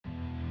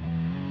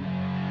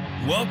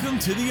Welcome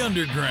to the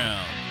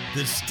Underground,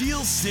 the Steel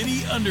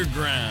City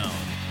Underground,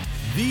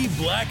 the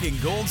black and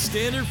gold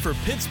standard for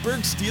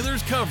Pittsburgh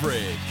Steelers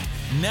coverage.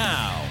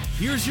 Now,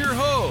 here's your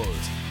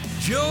host,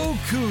 Joe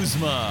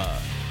Kuzma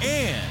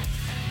and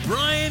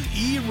Brian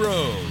E.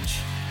 Roach.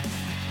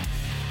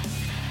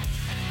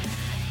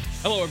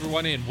 Hello,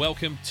 everyone, and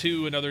welcome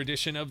to another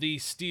edition of the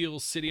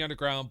Steel City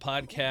Underground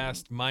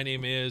podcast. My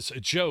name is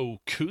Joe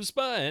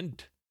Kuzma,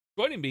 and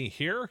joining me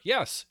here,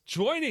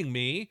 joining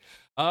me,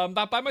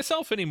 not by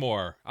myself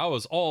anymore. I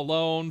was all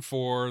alone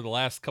for the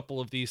last couple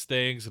of these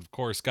things. Of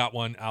course, got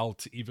one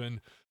out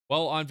even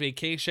while on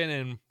vacation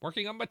and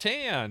working on my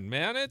tan,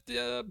 man.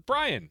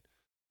 Brian,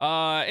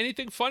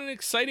 anything fun and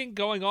exciting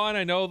going on?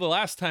 I know the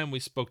last time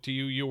we spoke to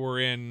you, you were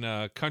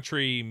in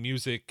country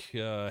music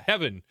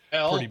heaven,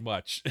 pretty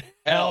much.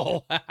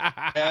 Hell,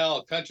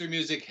 country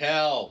music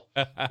hell.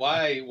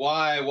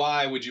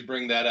 Why would you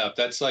bring that up?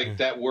 That's like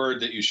that word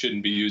that you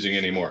shouldn't be using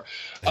anymore.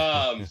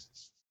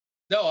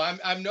 No,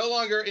 I'm no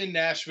longer in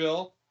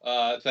Nashville,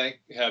 thank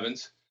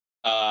heavens.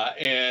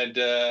 I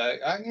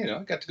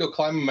got to go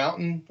climb a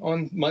mountain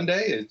on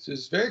Monday.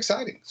 It's very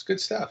exciting. It's good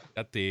stuff.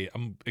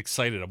 I'm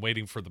excited. I'm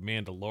waiting for The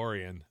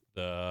Mandalorian,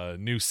 the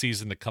new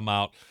season to come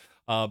out.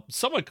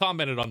 Someone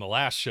commented on the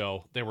last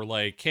show. They were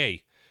like,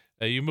 "Hey,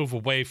 you're moving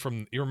away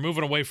from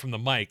the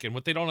mic." And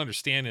what they don't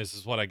understand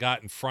is what I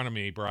got in front of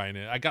me, Brian.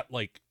 I got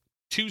like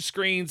two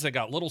screens. I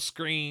got little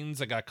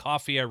screens. I got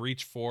coffee I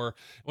reach for.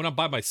 When I'm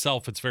by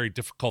myself, it's very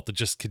difficult to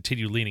just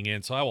continue leaning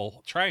in. So I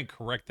will try and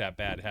correct that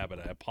bad habit.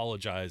 I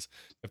apologize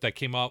if that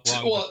came out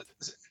wrong. Well,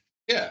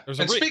 yeah.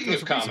 Speaking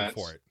of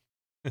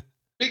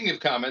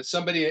comments,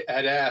 somebody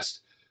had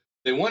asked,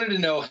 they wanted to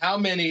know how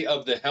many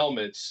of the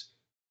helmets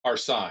are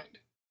signed.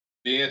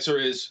 The answer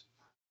is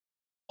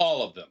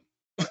all of them.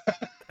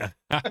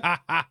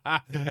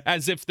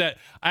 As if that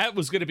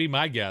was going to be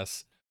my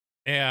guess.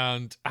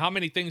 And how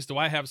many things do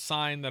I have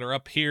signed that are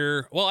up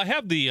here? Well, I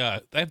have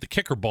the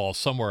kicker ball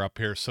somewhere up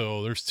here,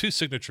 so there's two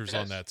signatures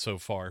on that so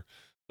far,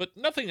 but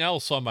nothing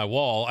else on my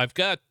wall. I've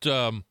got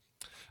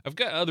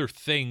other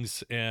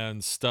things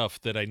and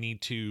stuff that I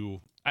need to.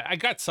 I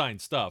got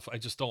signed stuff. I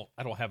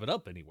don't have it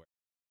up anywhere.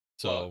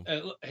 So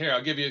here,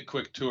 I'll give you a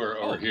quick tour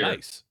over here.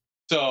 Nice.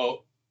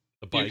 So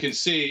you can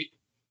see.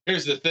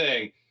 Here's the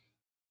thing: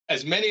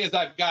 as many as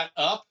I've got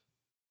up.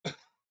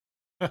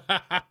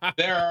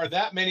 There are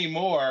that many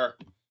more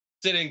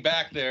sitting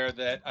back there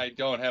that I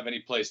don't have any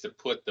place to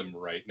put them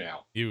right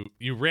now. You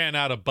ran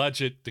out of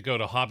budget to go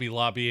to Hobby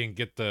Lobby and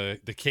get the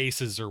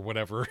cases or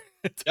whatever.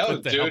 No,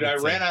 dude, I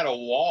ran out of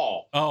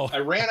wall. Oh, I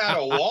ran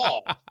out of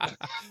wall.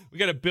 We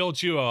got to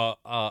build you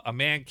a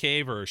man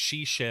cave or a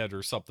she shed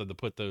or something to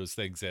put those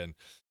things in.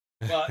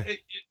 Well,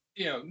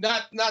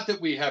 not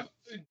that we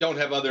don't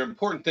have other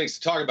important things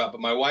to talk about, but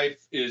my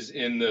wife is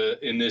in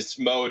this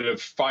mode of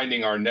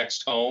finding our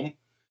next home.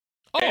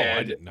 Oh,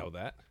 I didn't know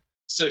that.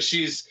 So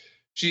she's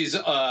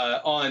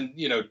on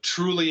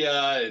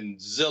Trulia and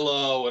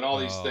Zillow and all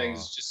these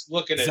things, just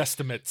looking at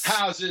estimates,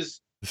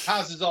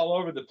 houses all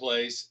over the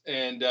place.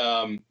 And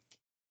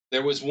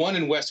there was one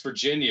in West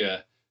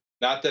Virginia.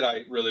 Not that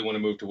I really want to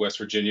move to West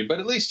Virginia, but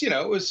at least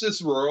it was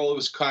just rural. It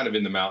was kind of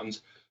in the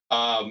mountains.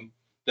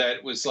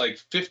 That was like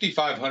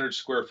 5,500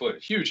 square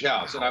foot, huge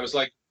house, and I was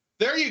like,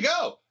 there you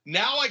go.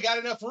 Now I got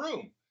enough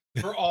room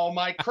for all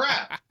my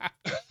crap.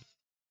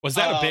 Was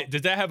that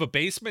did that have a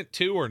basement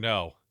too, or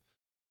no?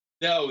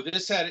 No,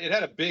 it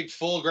had a big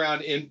full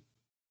ground in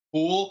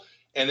pool,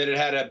 and then it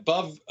had a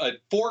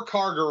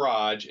 4-car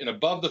garage, and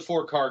above the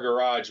 4-car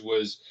garage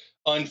was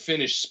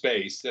unfinished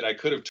space that I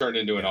could have turned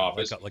into an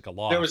office. Like a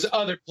loft. There was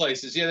other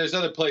places. Yeah, there's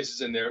other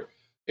places in there.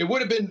 It would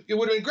have been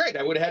great.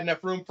 I would have had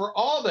enough room for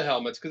all the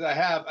helmets because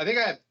I think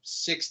I have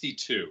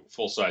 62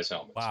 full-size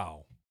helmets.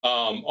 Wow.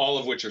 All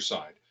of which are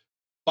signed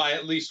by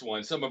at least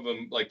one. Some of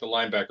them, like the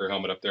linebacker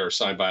helmet up there, are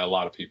signed by a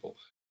lot of people.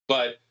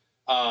 But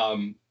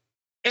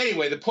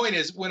anyway, the point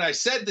is, when I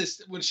said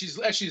this,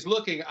 as she's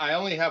looking, I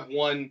only have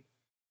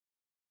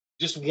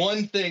just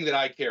one thing that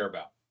I care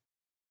about.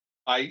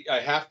 I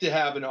have to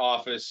have an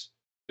office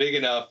big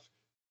enough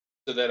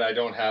so that I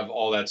don't have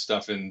all that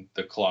stuff in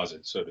the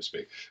closet, so to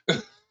speak.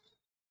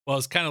 Well,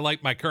 it's kind of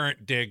like my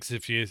current digs.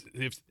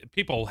 If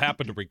people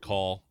happen to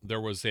recall,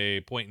 there was a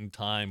point in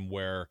time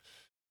where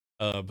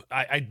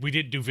we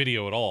didn't do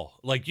video at all,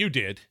 like you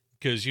did.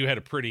 Because you had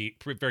a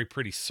very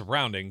pretty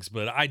surroundings,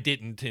 but I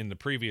didn't in the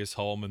previous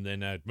home, and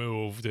then I'd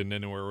moved, and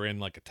then we were in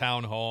like a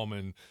town home,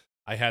 and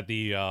I had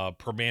the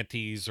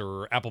Permantes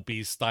or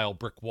Applebee's style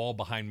brick wall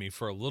behind me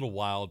for a little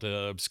while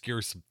to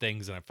obscure some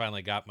things, and I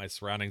finally got my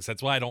surroundings.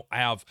 That's why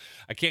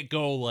I can't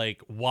go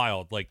like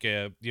wild. Like,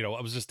 I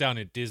was just down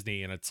at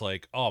Disney, and it's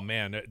like, oh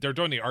man, they're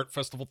doing the art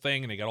festival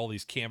thing, and they got all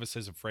these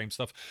canvases and frame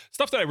stuff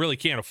that I really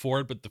can't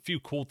afford, but the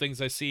few cool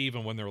things I see,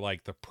 even when they're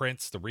like the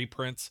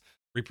reprints,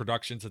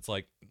 reproductions, it's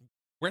like,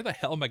 where the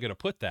hell am I going to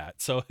put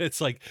that? So it's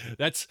like,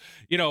 that's,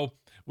 you know,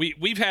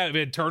 we've had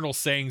internal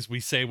sayings we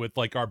say with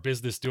like our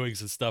business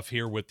doings and stuff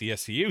here with the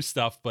SCU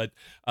stuff, but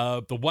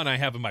the one I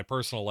have in my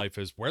personal life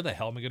is, where the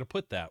hell am I going to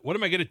put that? What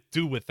am I going to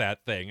do with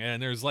that thing?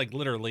 And there's like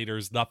literally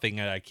there's nothing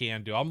that I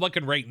can do. I'm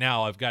looking right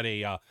now. I've got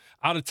a out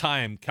of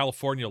time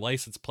California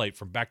license plate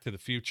from Back to the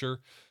Future,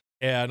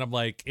 and I'm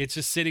like, it's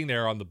just sitting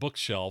there on the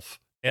bookshelf.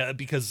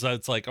 Because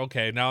it's like,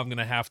 okay, now I'm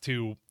gonna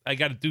I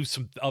got to do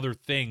some other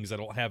things. I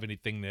don't have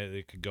anything that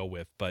it could go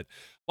with. But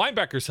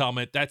linebacker's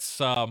helmet, that's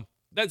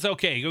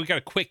okay. We got a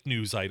quick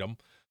news item,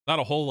 not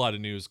a whole lot of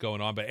news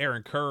going on. But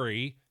Aaron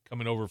Curry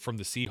coming over from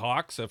the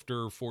Seahawks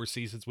after 4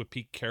 seasons with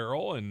Pete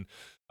Carroll, and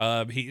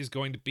he is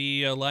going to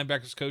be a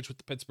linebackers coach with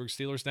the Pittsburgh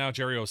Steelers now.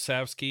 Jerry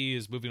Osavsky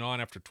is moving on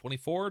after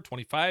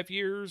 25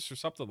 years or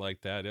something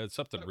like that. It's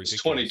something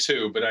ridiculous.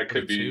 22, but I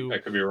could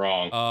be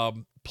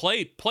wrong.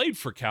 Played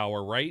for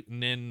Cowher, right?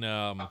 And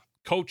then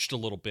coached a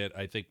little bit,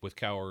 I think, with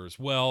Cowher as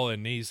well.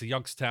 And he's a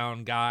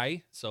Youngstown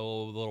guy, so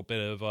a little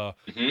bit of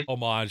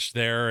homage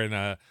there.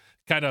 And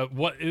kind of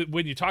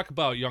when you talk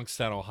about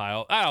Youngstown,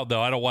 Ohio, I don't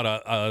know. I don't want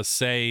to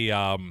say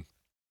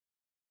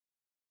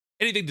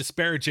anything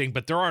disparaging,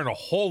 but there aren't a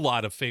whole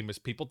lot of famous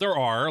people. There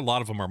are, a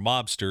lot of them are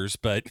mobsters,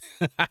 but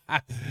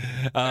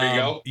there you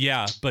go.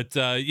 Yeah, but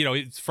you know,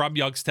 it's from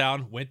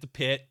Youngstown, went to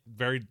Pitt,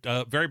 very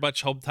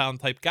much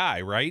hometown type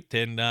guy, right?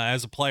 And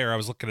as a player, I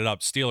was looking it up,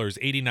 Steelers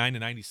 89 to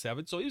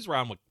 97, so he was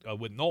around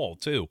with Noel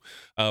too.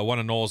 One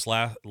of Noel's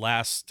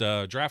last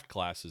draft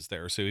classes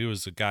there, so he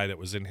was a guy that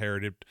was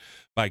inherited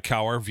by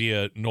Cowher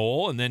via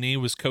Noel, and then he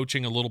was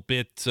coaching a little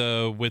bit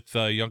with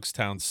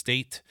Youngstown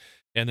State,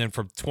 and then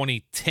from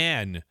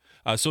 2010.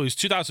 So he's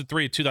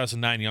 2003 to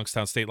 2009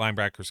 Youngstown State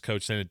linebackers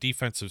coach, then a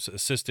defensive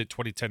assistant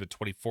 2010 to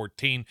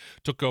 2014,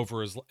 took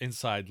over as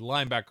inside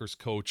linebackers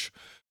coach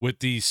with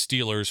the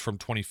Steelers from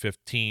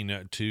 2015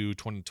 to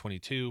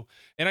 2022.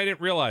 And I didn't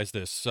realize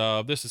this.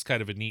 This is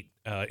kind of a neat,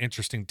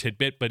 interesting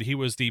tidbit, but he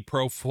was the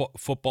Pro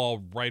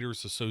Football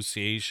Writers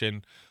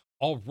Association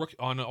all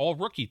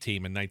rookie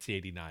team in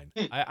 1989.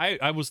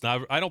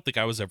 I don't think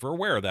I was ever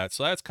aware of that,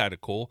 so that's kind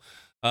of cool.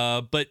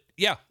 But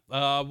yeah,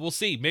 we'll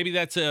see. Maybe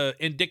that's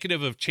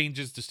indicative of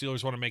changes the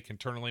Steelers want to make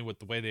internally with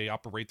the way they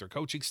operate their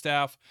coaching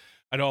staff.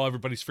 I know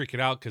everybody's freaking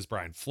out because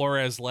Brian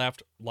Flores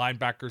left,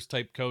 linebackers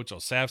type coach.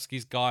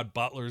 Osavsky's gone,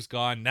 Butler's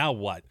gone. Now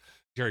what?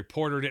 Jerry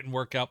Porter didn't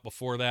work out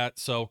before that,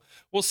 so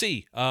we'll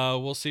see.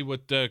 We'll see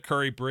what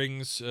Curry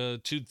brings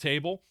to the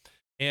table,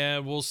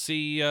 and we'll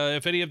see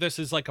if any of this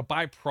is like a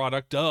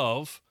byproduct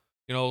of,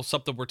 you know,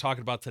 something we're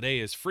talking about today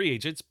is free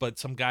agents, but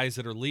some guys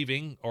that are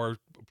leaving or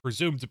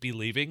presumed to be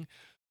leaving,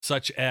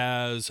 such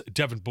as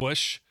Devin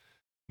Bush,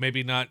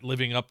 maybe not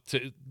living up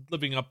to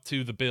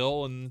the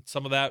bill, and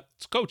some of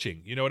that's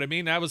coaching. You know what I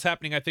mean? That was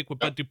happening, I think, with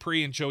Bud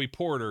Dupree and Joey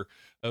Porter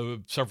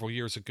several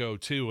years ago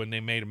too, and they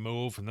made a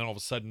move, and then all of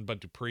a sudden Bud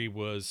Dupree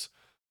was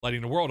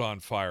lighting the world on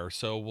fire.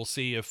 So we'll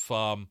see if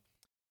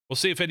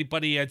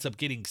anybody ends up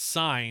getting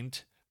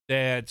signed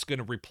that's going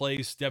to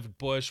replace Devin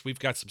Bush. We've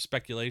got some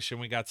speculation.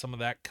 We got some of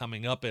that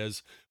coming up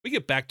as we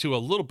get back to a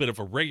little bit of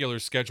a regular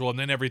schedule, and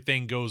then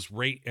everything goes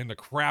right in the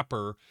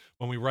crapper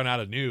when we run out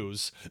of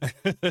news.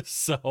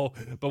 So,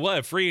 but we'll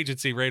have free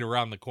agency right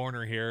around the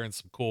corner here and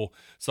some cool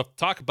stuff to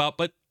talk about.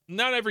 But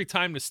not every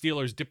time the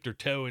Steelers dip their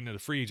toe into the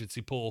free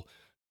agency pool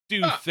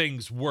do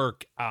things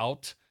work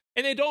out.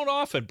 And they don't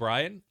often,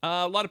 Brian.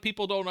 A lot of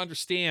people don't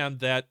understand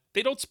that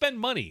they don't spend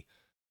money.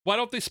 Why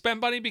don't they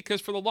spend money?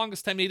 Because for the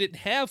longest time, they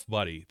didn't have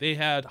money. They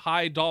had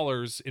high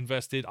dollars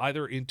invested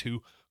either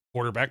into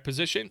quarterback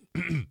position,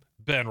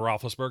 Ben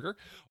Roethlisberger,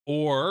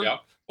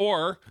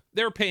 or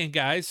they're paying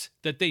guys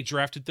that they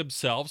drafted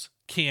themselves.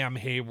 Cam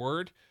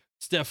Hayward,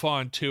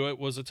 Stephon Tuitt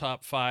was a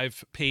top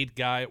 5 paid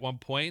guy at one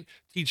point.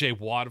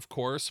 TJ Watt, of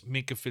course,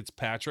 Minkah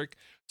Fitzpatrick.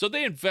 So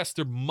they invest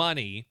their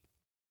money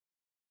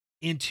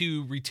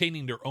into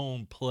retaining their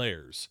own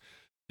players.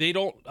 They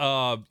don't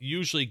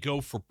usually go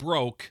for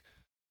broke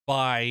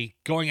by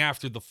going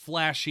after the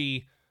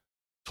flashy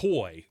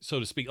toy, so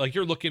to speak. Like,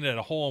 you're looking at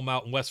a home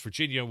out in West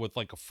Virginia with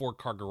like a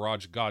 4-car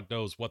garage. God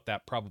knows what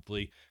that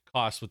probably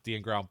costs with the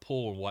in-ground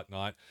pool and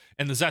whatnot.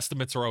 And the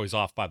estimates are always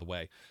off, by the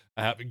way.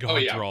 I haven't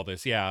gone through all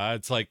this. Yeah,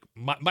 it's like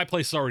my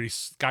place is already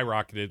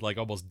skyrocketed, like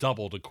almost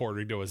doubled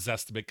according to his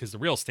estimate, because the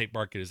real estate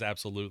market is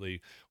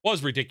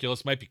was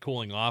ridiculous. Might be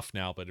cooling off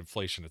now, but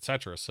inflation,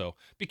 etc. So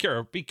be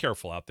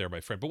careful out there,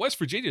 my friend. But West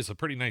Virginia is a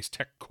pretty nice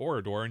tech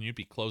corridor, and you'd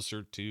be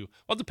closer to,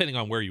 well, depending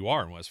on where you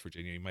are in West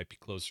Virginia, you might be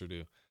closer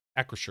to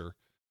Acrisure.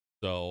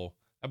 So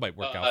that might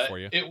work out for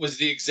you. It was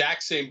the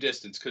exact same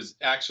distance, because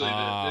actually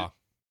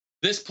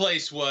this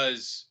place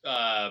was,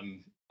 I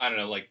don't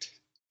know, like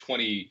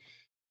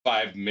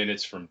 25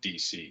 minutes from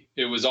DC.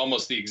 It was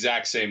almost the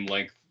exact same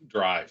length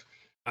drive.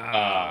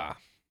 Yeah,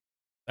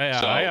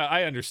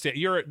 I understand.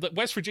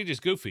 West Virginia's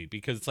goofy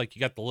because it's like you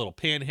got the little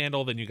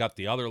panhandle, then you got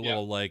the other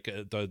little like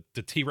the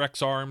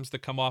T-Rex arms that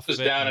come off of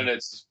it. Down in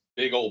its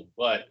big old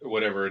butt, or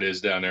whatever it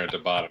is down there at the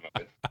bottom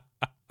of it.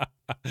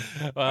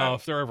 Well,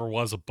 if there ever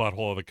was a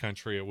butthole of the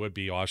country, it would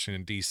be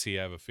Washington, D.C.,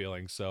 I have a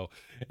feeling. So,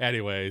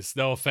 anyways,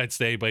 no offense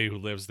to anybody who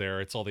lives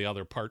there. It's all the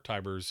other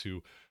part-timers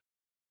who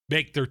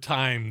make their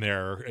time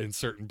there in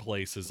certain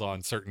places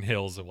on certain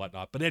hills and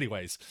whatnot. But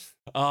anyways,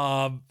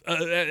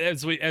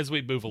 as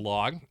we move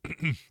along,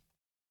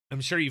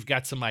 I'm sure you've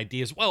got some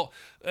ideas. Well,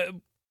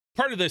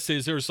 part of this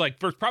is there's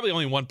probably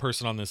only one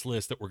person on this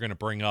list that we're going to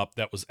bring up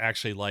that was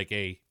actually like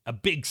a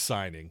big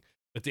signing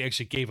that they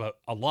actually gave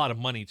a lot of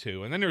money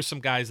to. And then there's some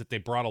guys that they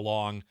brought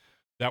along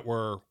that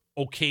were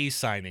okay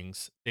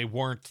signings. They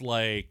weren't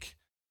like,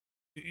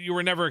 you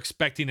were never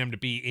expecting them to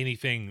be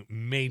anything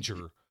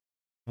major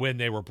when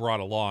they were brought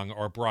along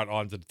or brought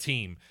onto the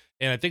team.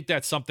 And I think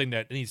that's something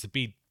that needs to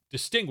be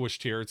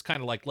distinguished here. It's kind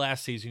of like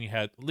last season you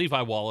had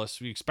Levi Wallace.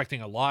 You're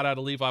expecting a lot out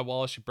of Levi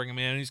Wallace. You bring him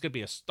in and he's going to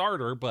be a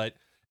starter, but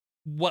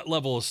what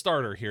level of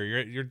starter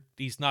here?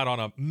 He's not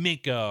on a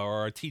Minka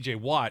or a TJ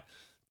Watt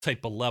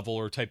type of level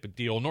or type of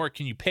deal, nor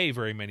can you pay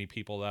very many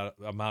people that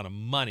amount of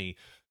money.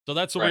 So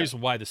that's the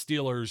reason why the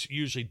Steelers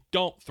usually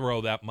don't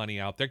throw that money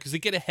out there, because they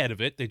get ahead of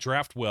it, they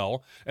draft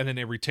well, and then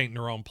they retain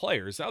their own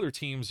players. The other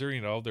teams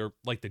are, they're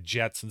like the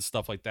Jets and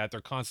stuff like that. They're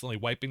constantly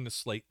wiping the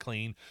slate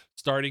clean,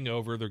 starting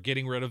over. They're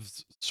getting rid of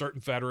certain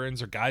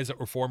veterans or guys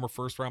that were former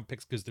first-round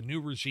picks because the new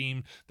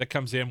regime that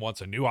comes in wants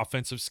a new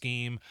offensive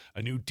scheme,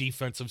 a new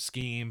defensive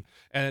scheme,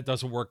 and it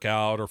doesn't work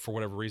out or for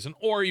whatever reason.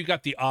 Or you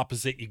got the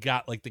opposite. You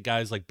got like the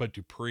guys like Bud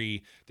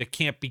Dupree that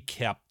can't be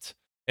kept.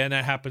 And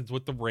that happens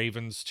with the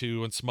Ravens,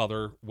 too, and some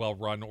other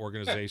well-run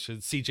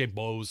organizations. C.J.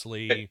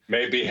 Mosley. It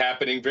may be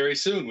happening very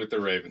soon with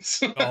the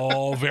Ravens.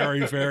 Oh,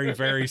 very, very,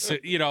 very soon.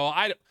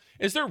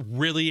 Is there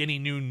really any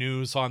new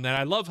news on that?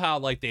 I love how,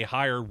 they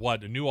hired,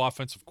 a new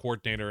offensive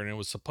coordinator, and it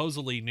was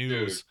supposedly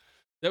news. Dude.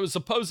 That was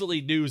supposedly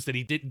news that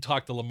he didn't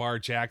talk to Lamar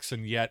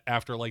Jackson yet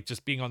after,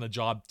 just being on the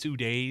job 2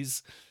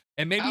 days.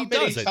 And maybe he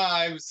does it.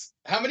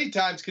 How many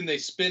times can they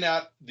spin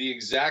out the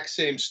exact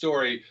same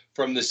story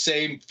from the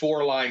same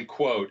 4-line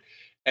quote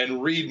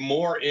and read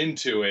more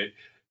into it?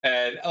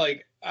 And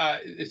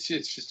it's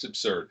just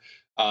absurd.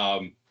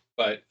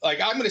 But I'm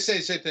going to say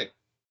the same thing.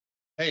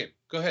 Hey,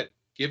 go ahead.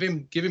 Give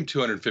him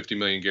 $250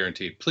 million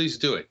guaranteed. Please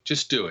do it.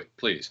 Just do it,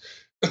 please.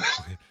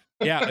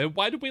 Yeah. And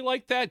why do we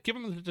like that? Give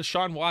him the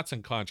Deshaun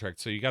Watson contract.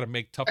 So you got to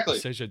make tough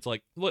decisions.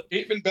 Look,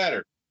 even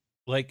better.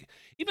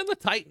 Even the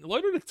Titans,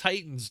 what are the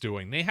Titans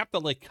doing? They have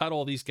to cut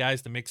all these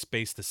guys to make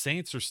space. The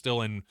Saints are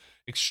still in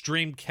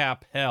extreme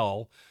cap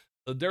hell.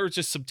 There are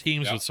just some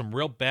teams with some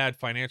real bad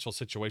financial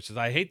situations.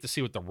 I hate to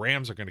see what the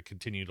Rams are going to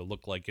continue to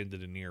look like into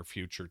the near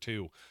future,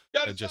 too.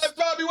 Bobby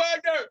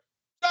Wagner!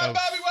 Bobby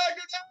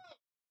Wagner now!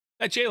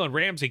 That Jalen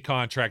Ramsey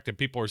contract, and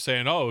people are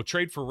saying, oh,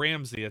 trade for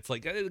Ramsey. It's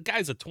the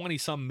guy's a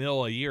 20-some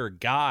mil a year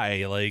guy.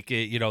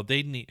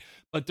 They need,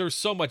 but there's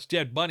so much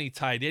dead money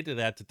tied into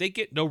that they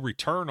get no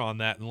return on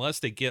that unless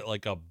they get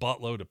a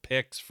buttload of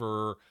picks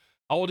for,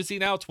 how old is he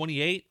now?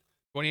 28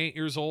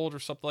 years old or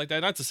something like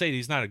that. Not to say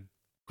he's not a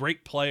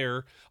great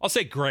player. I'll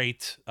say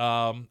great.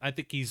 I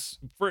think he's,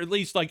 for at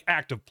least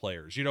active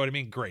players, you know what I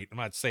mean? Great. I'm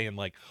not saying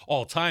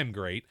all-time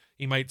great.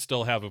 He might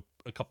still have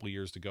a couple of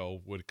years to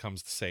go when it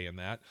comes to saying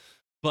that.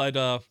 But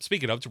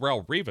speaking of,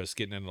 Darrelle Revis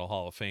getting into the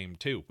Hall of Fame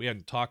too. We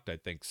hadn't talked, I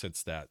think,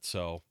 since that,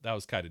 so that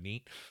was kind of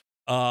neat.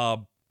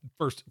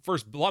 First,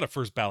 a lot of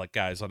first ballot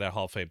guys on that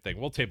Hall of Fame thing.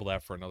 We'll table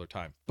that for another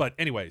time. But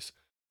anyways,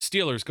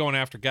 Steelers going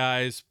after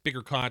guys,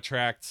 bigger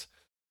contracts,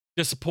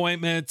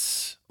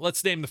 disappointments.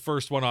 Let's name the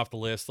first one off the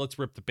list. Let's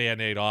rip the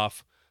Band-Aid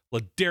off.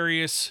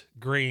 Ladarius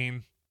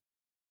Green.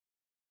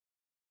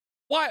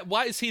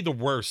 Why is he the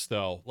worst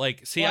though? I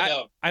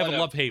have a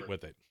love-hate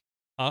with it.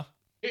 Huh?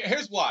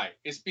 Here's why.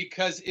 It's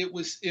because it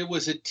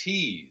was a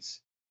tease,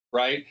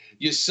 right?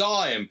 You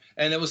saw him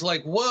and it was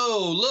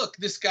whoa, look,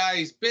 this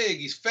guy's big,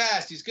 he's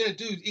fast, he's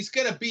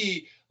gonna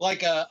be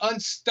like a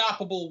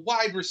unstoppable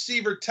wide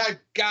receiver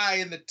type guy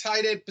in the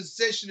tight end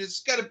position.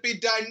 It's gonna be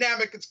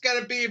dynamic, it's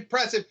gonna be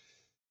impressive.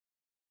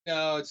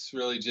 No, it's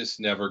really just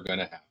never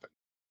gonna happen.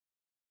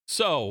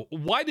 So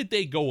why did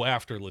they go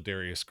after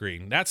Ladarius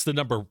Green? That's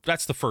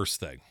the first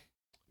thing.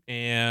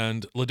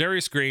 And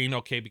Ladarius Green,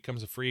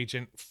 becomes a free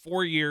agent,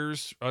 4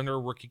 years under a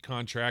rookie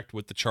contract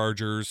with the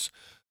Chargers,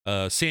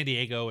 San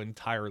Diego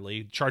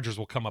entirely. Chargers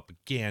will come up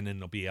again,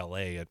 and they'll be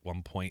LA at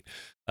one point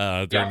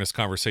during this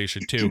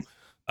conversation too.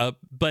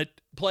 But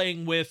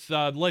playing with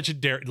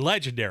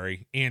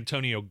legendary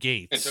Antonio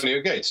Gates.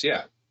 Antonio Gates,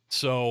 yeah.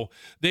 So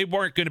they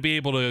weren't going to be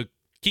able to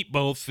keep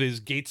both. Is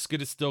Gates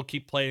going to still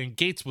keep playing?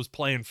 Gates was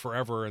playing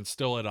forever and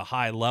still at a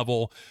high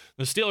level.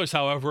 The Steelers,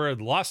 however,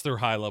 had lost their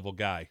high-level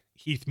guy,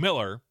 Heath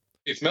Miller.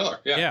 Yeah.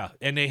 Yeah,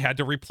 and they had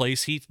to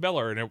replace Heath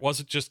Miller, and it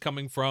wasn't just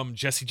coming from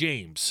Jesse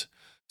James.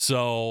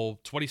 So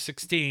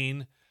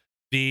 2016,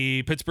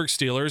 the Pittsburgh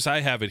Steelers,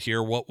 I have it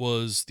here. What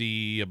was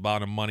the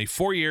amount of money?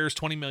 4 years,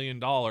 $20 million,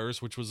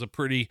 which was a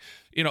pretty,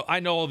 I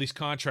know all these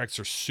contracts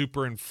are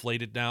super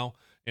inflated now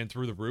and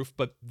through the roof,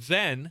 but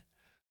then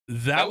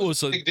that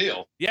was a big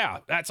deal.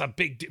 Yeah, that's a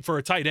big for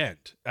a tight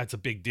end. That's a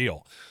big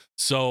deal.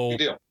 So big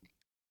deal.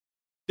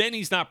 Then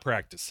he's not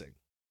practicing.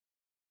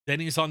 Then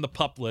he's on the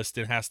PUP list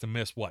and has to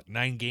miss,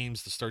 9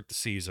 games to start the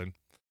season.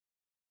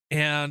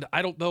 And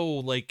I don't know,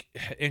 like,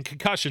 and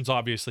concussions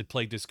obviously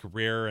plagued his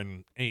career,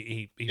 and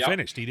he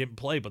finished. He didn't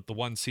play but the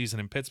one season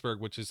in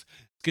Pittsburgh, which is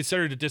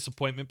considered a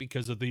disappointment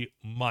because of the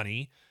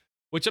money,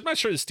 which I'm not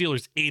sure the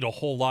Steelers ate a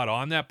whole lot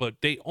on that,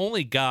 but they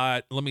only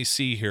got, let me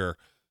see here,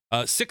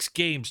 6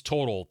 games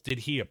total did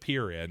he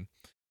appear in.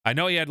 I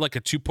know he had like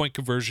a 2-point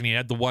conversion. He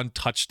had the 1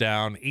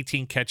 touchdown,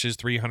 18 catches,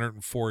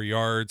 304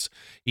 yards.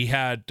 He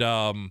had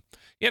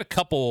a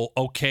couple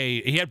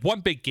he had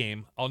 1 big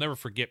game I'll never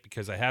forget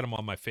because I had him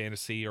on my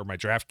fantasy or my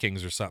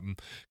DraftKings or something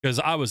because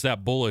I was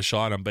that bullish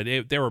on him. But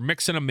they were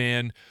mixing him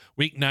in.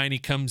 Week 9, he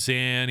comes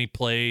in, he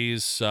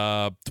plays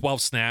 12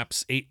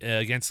 snaps, 8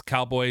 against the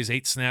Cowboys,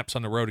 8 snaps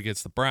on the road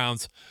against the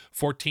Browns,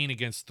 14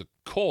 against the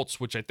Colts,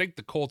 which I think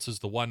the Colts is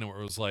the one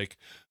where it was like,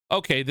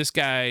 okay, this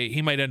guy,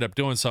 he might end up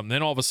doing something.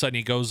 Then all of a sudden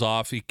he goes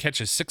off. He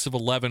catches 6 of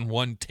 11,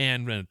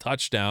 110, and a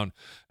touchdown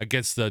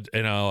against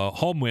a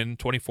home win,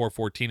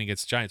 24-14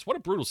 against the Giants. What a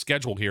brutal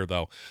schedule here,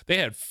 though. They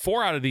had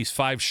 4 out of these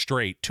 5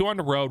 straight, 2 on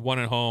the road, 1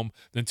 at home,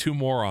 then 2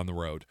 more on the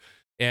road.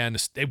 And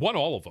they won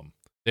all of them.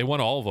 They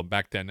won all of them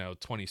back then,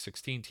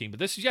 2016 team. But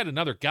this is yet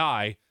another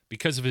guy,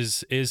 because of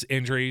his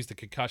injuries, the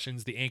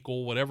concussions, the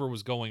ankle, whatever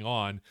was going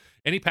on.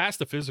 And he passed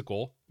the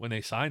physical when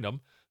they signed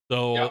him.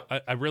 So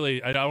I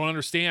don't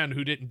understand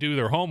who didn't do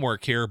their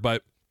homework here,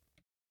 but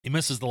he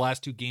misses the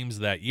last 2 games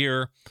of that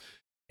year,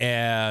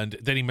 and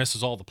then he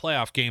misses all the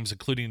playoff games,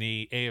 including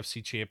the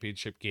AFC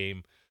Championship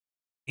game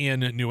in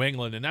New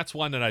England. And that's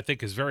one that I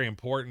think is very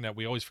important that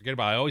we always forget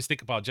about. I always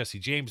think about Jesse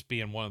James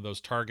being one of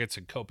those targets,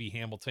 and Kobe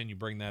Hamilton, you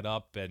bring that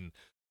up, and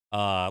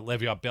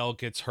Le'Veon Bell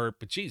gets hurt.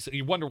 But geez,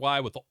 you wonder why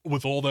with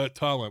all that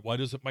talent, why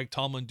doesn't Mike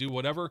Tomlin do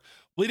whatever?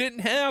 We didn't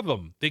have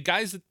them. The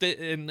guys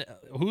and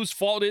whose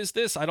fault is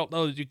this? I don't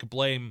know that you could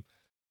blame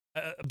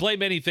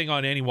anything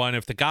on anyone.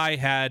 If the guy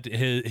had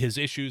his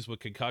issues with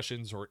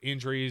concussions or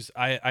injuries,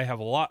 I have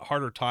a lot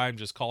harder time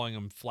just calling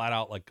him flat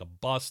out like a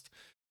bust.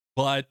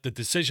 But the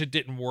decision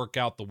didn't work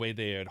out the way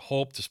they had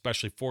hoped,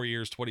 especially 4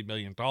 years, $20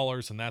 million.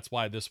 And that's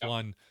why this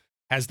one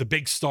has the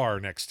big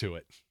star next to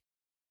it.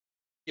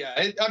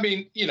 Yeah, I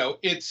mean,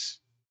 it's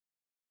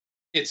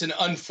an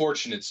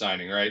unfortunate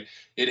signing, right?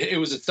 It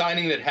was a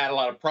signing that had a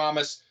lot of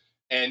promise,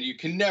 and you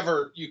can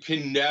never,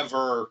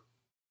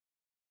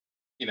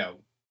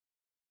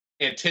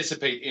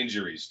 anticipate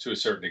injuries to a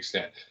certain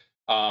extent.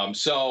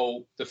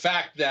 So the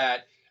fact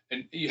that,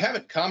 and you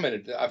haven't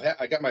commented,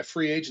 I got my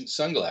free agent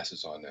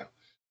sunglasses on now.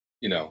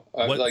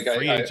 Okay.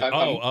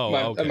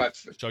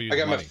 I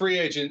got my free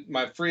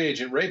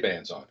agent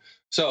Ray-Bans on.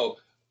 So.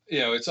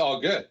 It's all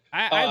good.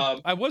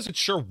 I wasn't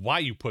sure why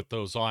you put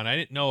those on. I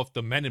didn't know if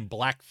the Men in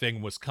Black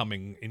thing was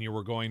coming and you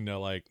were going to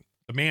like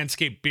the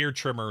Manscaped beard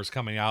trimmer is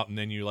coming out and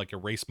then you like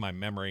erase my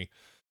memory.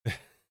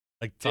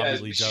 Like Tommy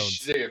Lee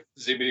Jones.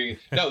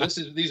 No,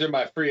 these are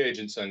my free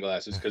agent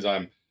sunglasses because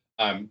I'm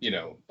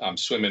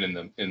swimming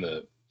in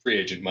the free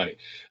agent money,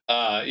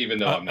 even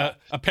though I'm not.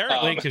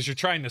 Apparently, because you're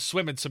trying to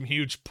swim in some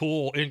huge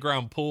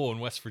in-ground pool in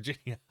West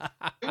Virginia.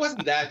 It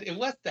wasn't that.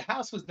 The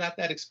house was not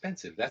that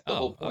expensive. That's the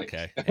whole point.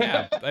 Okay.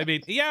 Yeah. I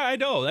mean, yeah, I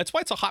know. That's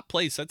why it's a hot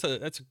place. That's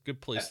a good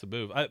place to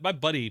move. My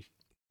buddy,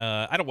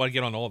 I don't want to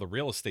get on all the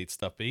real estate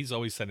stuff, but he's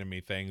always sending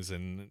me things,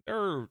 and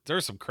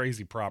there's some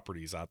crazy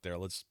properties out there.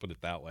 Let's put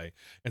it that way,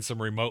 and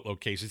some remote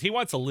locations. He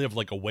wants to live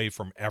like away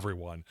from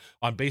everyone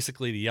on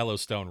basically the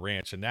Yellowstone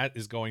Ranch, and that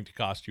is going to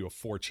cost you a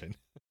fortune.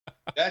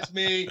 That's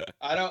me.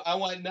 I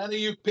want none of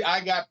you.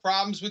 I got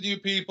problems with you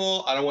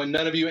people. I don't want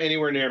none of you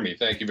anywhere near me.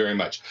 Thank you very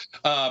much.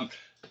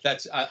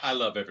 I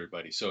love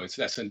everybody. So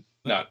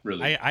not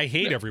really. I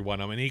hate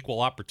everyone. I'm an equal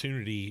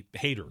opportunity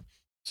hater.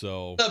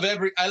 So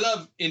I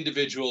love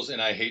individuals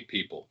and I hate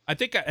people. I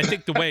think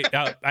the way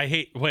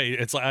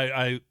it's like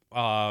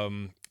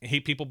I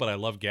hate people, but I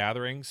love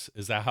gatherings.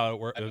 Is that how it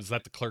works? Is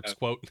that the Clerk's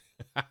quote?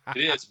 It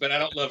is, but I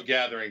don't love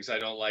gatherings. I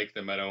don't like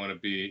them. I don't want to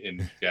be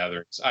in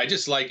gatherings. I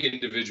just like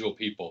individual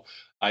people.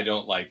 I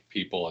don't like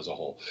people as a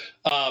whole.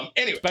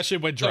 Anyway, especially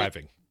when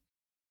driving.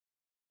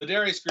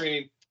 Ladarius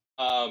Green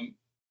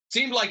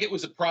seemed like it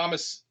was a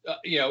promise.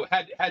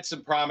 Had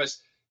some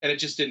promise, and it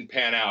just didn't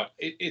pan out.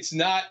 It's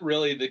not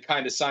really the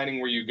kind of signing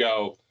where you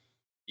go,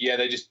 yeah,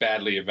 they just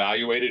badly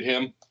evaluated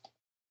him.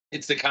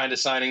 It's the kind of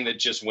signing that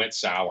just went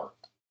sour.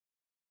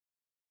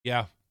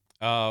 Yeah.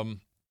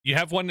 You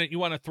have one that you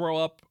want to throw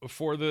up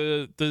for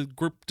the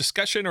group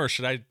discussion, or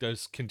should I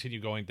just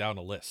continue going down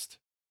a list?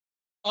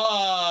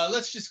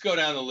 Let's just go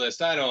down the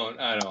list. I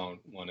don't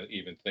want to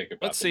even think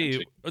about. Let's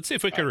see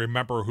if we can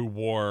remember who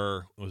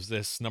was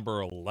this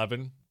number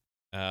 11.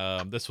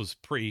 This was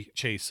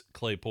pre-Chase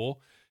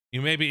Claypool.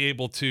 You may be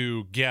able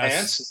to guess.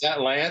 Lance? Is that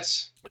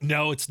Lance?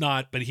 No, it's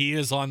not, but he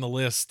is on the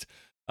list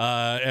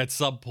at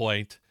some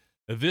point.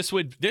 This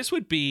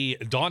would be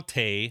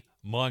Dante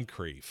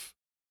Moncrief.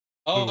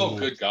 Oh,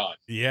 good God.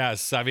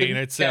 Yes. I mean,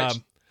 it's I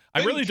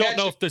really don't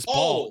know if this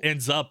ball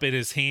ends up in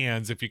his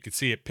hands. If you could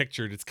see it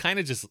pictured, it's kind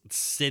of just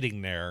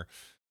sitting there.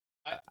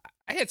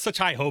 I had such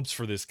high hopes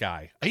for this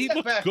guy. He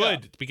looked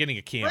good at the beginning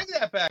of camp. Bring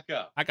that back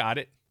up. I got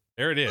it.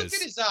 There it is. Look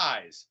at his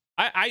eyes.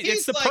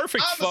 It's the like,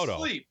 perfect I'm photo.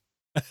 Asleep.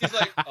 He's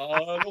like,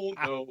 I don't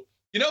know.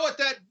 You know what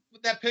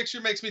that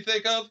picture makes me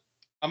think of?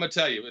 I'm gonna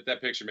tell you what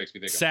that picture makes me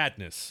think of.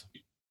 Sadness.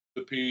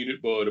 The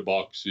peanut butter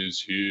box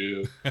is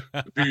here.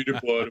 The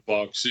peanut butter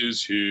box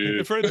is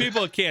here. For the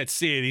people that can't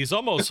see it, he's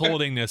almost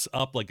holding this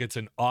up like it's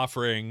an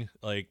offering,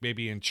 like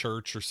maybe in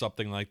church or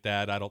something like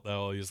that. I don't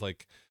know. He's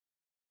like,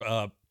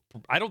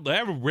 I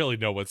don't really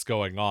know what's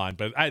going on,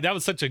 but that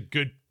was such a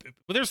good.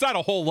 But there's not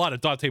a whole lot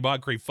of Donte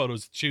Moncrief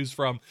photos to choose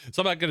from,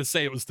 so I'm not going to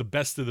say it was the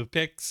best of the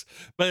picks,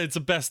 but it's the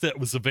best that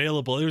was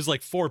available. There's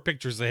like 4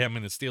 pictures of him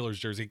in a Steelers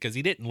jersey because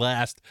he didn't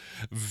last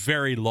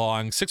very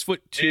long.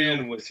 6'2".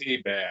 Man, was he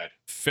bad?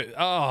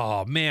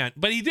 Oh man,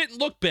 but he didn't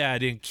look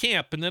bad in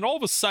camp, and then all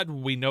of a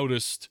sudden we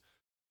noticed.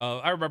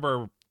 I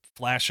remember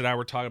Flash and I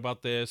were talking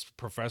about this.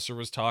 Professor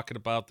was talking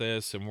about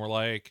this, and we're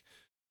like.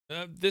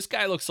 This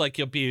guy looks like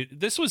he'll be.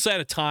 This was at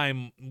a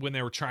time when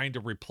they were trying to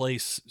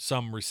replace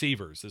some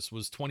receivers. This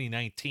was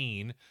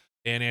 2019,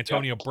 and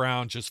Antonio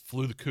Brown just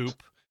flew the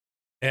coop,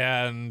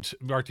 and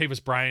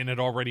Martavis Bryant had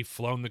already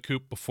flown the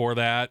coop before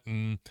that.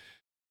 And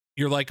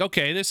you're like,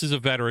 okay, this is a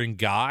veteran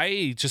guy.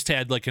 He just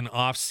had like an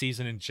off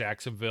season in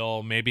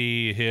Jacksonville.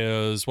 Maybe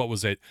his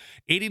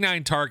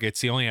 89 targets.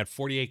 He only had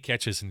 48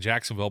 catches in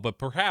Jacksonville, but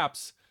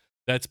perhaps.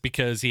 That's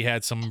because he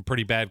had some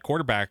pretty bad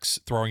quarterbacks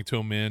throwing to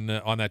him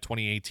on that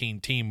 2018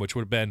 team, which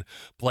would have been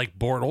Blake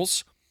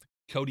Bortles,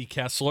 Cody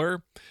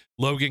Kessler,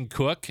 Logan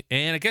Cook,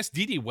 and I guess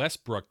D.D.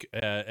 Westbrook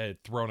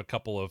had thrown a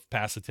couple of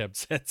pass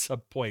attempts at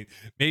some point,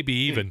 maybe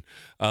even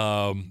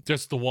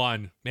just the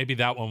one. Maybe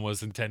that one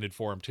was intended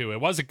for him too. It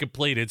wasn't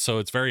completed, so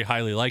it's very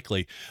highly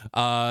likely.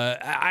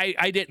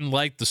 I didn't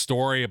like the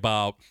story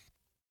about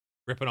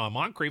ripping on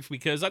Moncrief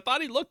because I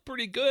thought he looked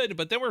pretty good,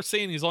 but then we're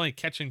saying he's only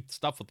catching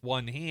stuff with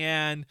one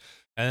hand.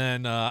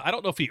 And I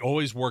don't know if he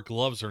always wore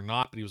gloves or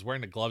not, but he was wearing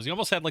the gloves. He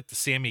almost had like the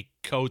Sammy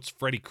Coates,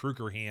 Freddy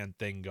Krueger hand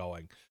thing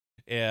going.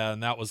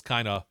 And that was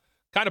kind of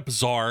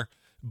bizarre.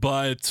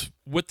 But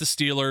with the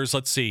Steelers,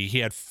 let's see. He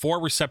had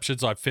 4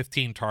 receptions on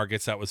 15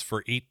 targets. That was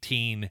for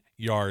 18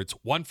 yards,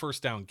 1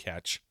 first down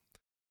catch,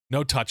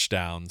 no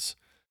touchdowns.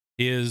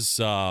 His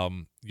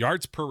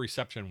yards per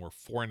reception were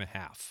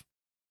 4.5.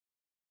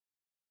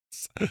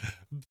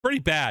 Pretty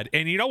bad.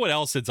 And you know what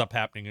else ends up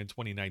happening in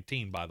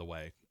 2019, by the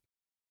way,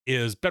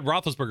 is Ben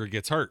Roethlisberger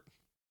gets hurt.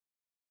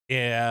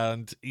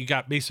 And you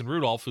got Mason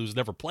Rudolph, who's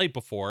never played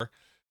before,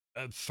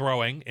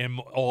 throwing, and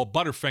all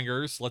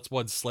Butterfingers lets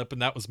one slip,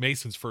 and that was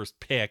Mason's first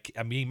pick.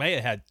 I mean, he may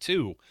have had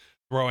 2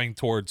 throwing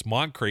towards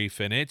Moncrief,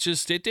 and it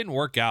didn't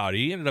work out.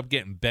 He ended up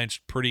getting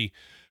benched pretty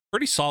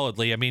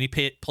solidly. I mean,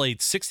 he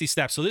played 60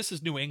 snaps. So this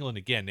is New England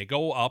again. They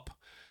go up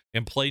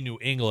and play New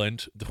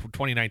England,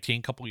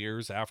 2019, couple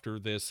years after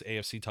this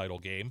AFC title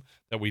game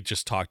that we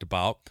just talked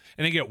about.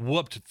 And they get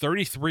whooped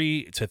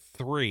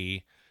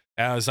 33-3,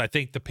 as I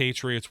think the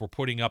Patriots were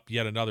putting up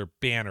yet another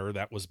banner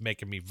that was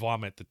making me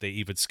vomit that they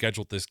even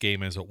scheduled this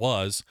game as it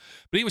was.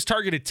 But he was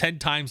targeted 10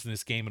 times in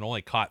this game and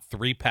only caught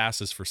 3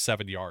 passes for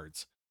 7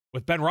 yards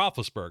with Ben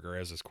Roethlisberger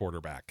as his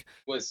quarterback.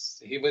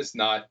 He was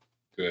not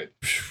good.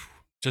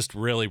 Just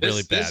really bad.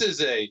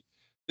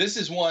 This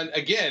is one,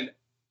 again,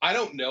 I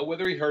don't know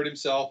whether he hurt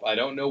himself. I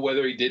don't know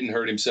whether he didn't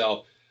hurt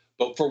himself.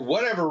 But for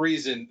whatever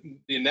reason,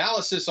 the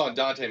analysis on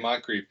Donte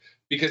Moncrief,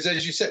 because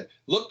as you said,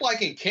 looked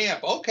like in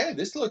camp, okay,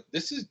 this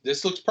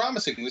looks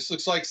promising. This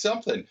looks like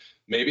something.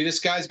 Maybe this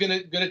guy's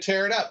gonna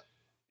tear it up.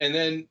 And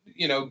then,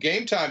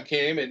 game time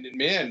came, and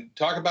man,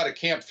 talk about a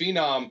camp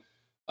phenom,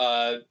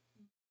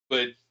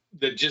 but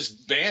that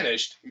just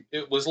vanished.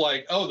 It was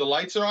like, oh, the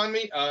lights are on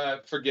me.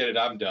 Forget it.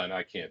 I'm done.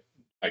 I can't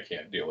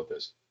deal with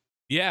this.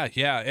 Yeah,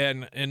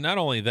 and not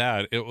only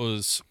that,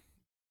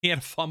 he had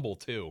a fumble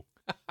too.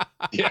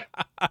 Yeah.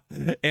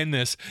 In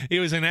this, he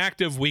was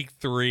inactive week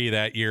 3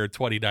 that year,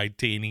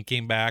 2019. He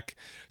came back,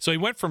 so he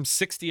went from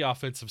 60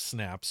 offensive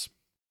snaps,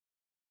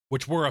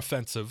 which were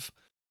offensive,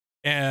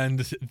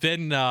 and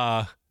then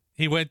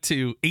he went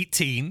to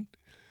 18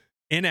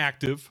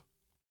 inactive,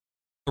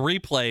 3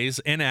 plays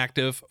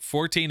inactive,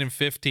 14 and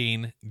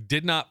 15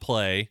 did not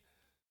play.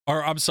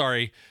 Or I'm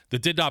sorry, the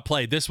did not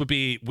play. This would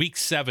be week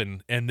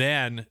 7, and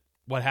then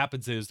what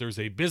happens is there's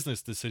a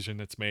business decision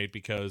that's made,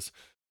 because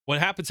what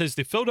happens is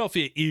the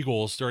Philadelphia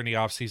Eagles during the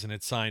offseason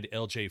had signed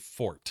LJ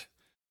Fort.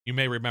 You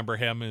may remember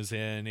him as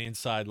an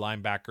inside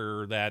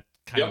linebacker that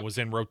kind of was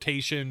in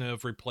rotation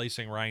of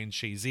replacing Ryan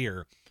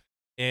Shazier.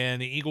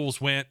 And the Eagles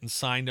went and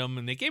signed him,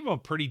 and they gave him a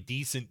pretty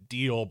decent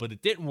deal, but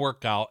it didn't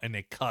work out, and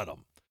they cut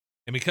him.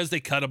 And because they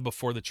cut him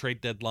before the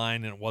trade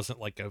deadline, and it wasn't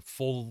like a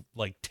full,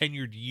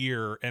 tenured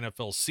year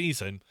NFL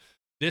season,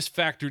 this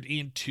factored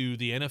into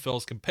the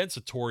NFL's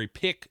compensatory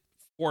pick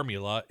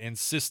formula and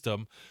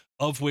system,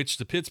 of which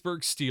the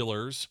Pittsburgh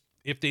Steelers,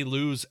 if they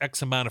lose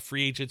X amount of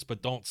free agents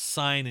but don't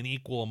sign an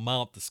equal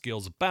amount, the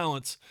scales of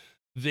balance,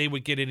 they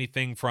would get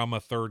anything from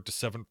a 3rd to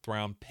 7th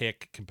round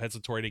pick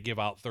compensatory. To give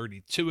out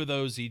 32 of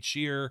those each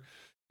year.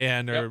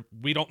 And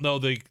we don't know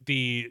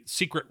the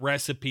secret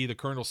recipe, the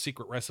Colonel's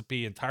secret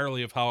recipe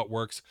entirely of how it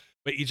works,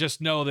 but you just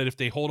know that if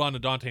they hold on to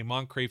Donte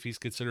Moncrief, he's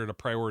considered a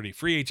priority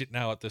free agent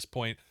now at this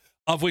point,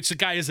 of which the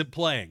guy isn't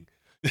playing.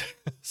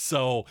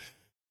 So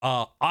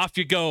off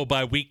you go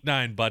by week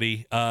 9,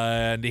 buddy.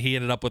 And he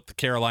ended up with the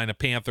Carolina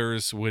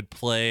Panthers, would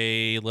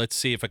play, let's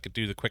see if I could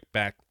do the quick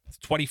back,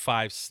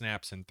 25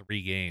 snaps in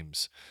 3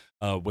 games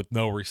with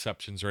no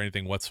receptions or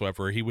anything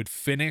whatsoever. He would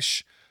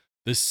finish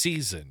the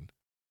season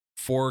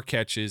 4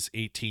 catches,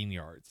 18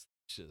 yards.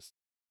 Just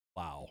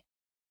wow.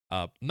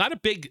 Not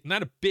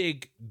a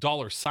big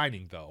dollar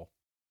signing though,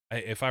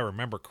 if I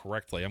remember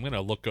correctly. I'm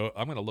gonna look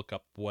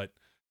up what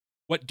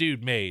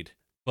dude made,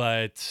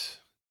 but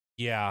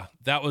yeah,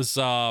 that was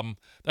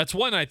that's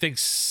one I think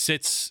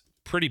sits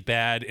pretty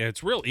bad, and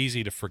it's real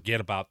easy to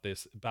forget about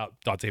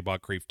Dante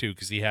Moncrief too,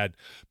 because he had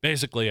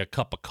basically a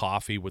cup of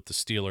coffee with the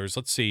Steelers.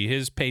 Let's see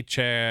his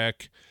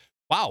paycheck.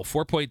 Wow,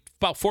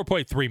 about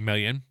 4.3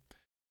 million.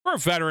 For a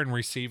veteran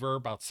receiver,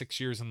 about 6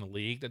 years in the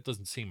league, that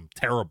doesn't seem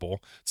terrible.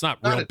 It's not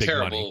real big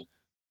money,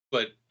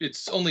 but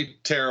it's only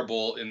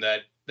terrible in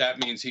that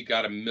means he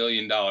got $1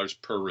 million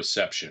per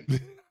reception.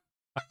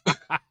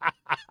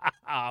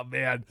 Oh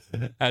man,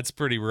 that's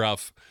pretty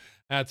rough.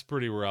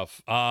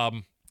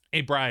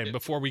 Hey Brian,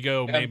 before we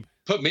go, maybe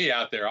put me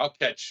out there. I'll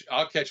catch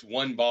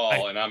one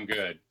ball and I'm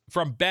good.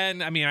 From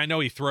Ben, I mean, I know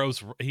he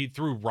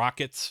threw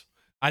rockets.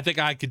 I think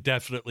I could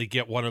definitely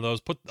get one of those.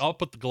 I'll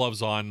put the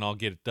gloves on and I'll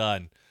get it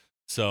done.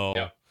 So,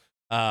 yeah.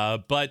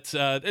 But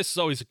this is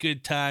always a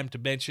good time to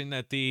mention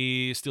that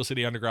the Steel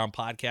City Underground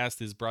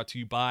podcast is brought to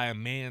you by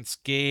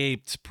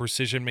Manscaped,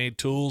 precision-made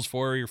tools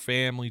for your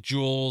family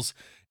jewels.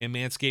 And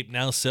Manscaped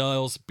now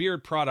sells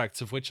beard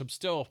products, of which I'm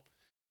still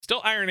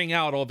ironing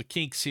out all the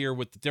kinks here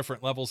with the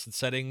different levels and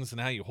settings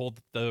and how you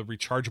hold the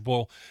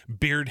rechargeable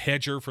beard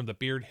hedger from the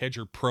Beard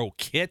Hedger Pro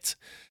kit.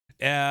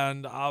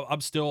 And I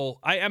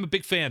am a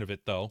big fan of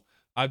it though.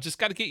 I've just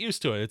got to get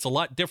used to it. It's a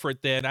lot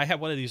different than I have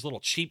one of these little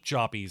cheap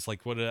jobbies,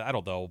 like I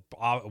don't know,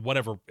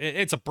 whatever.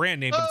 It's a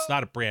brand name, but it's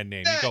not a brand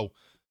name. You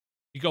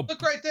go.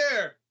 Look right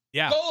there.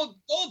 Yeah.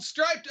 Gold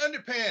striped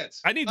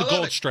underpants. I need the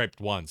gold striped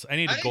ones. I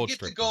need some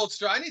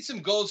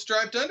gold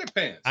striped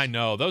underpants. I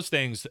know those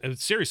things.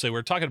 Seriously,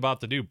 we're talking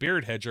about the new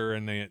beard hedger,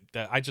 and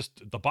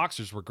the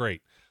boxers were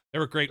great. They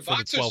were great for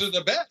the 12. Are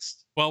the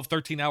best. 12,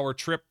 13-hour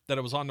trip that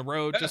I was on the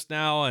road just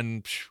now,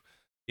 and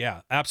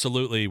yeah,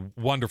 absolutely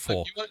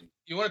wonderful.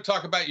 You want to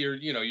talk about your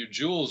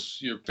jewels,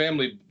 your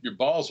family, your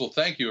balls will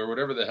thank you, or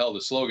whatever the hell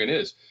the slogan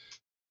is.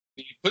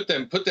 You put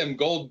them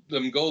gold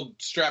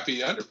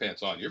strappy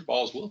underpants on, your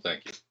balls will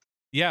thank you.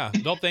 Yeah,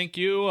 they'll thank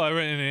you.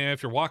 And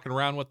if you're walking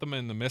around with them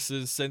and the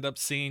missus end up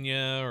seeing you,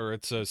 or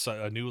it's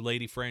a new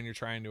lady friend you're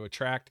trying to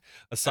attract,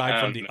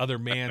 aside from the other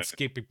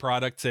manscaping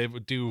products, it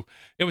would do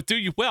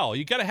you well.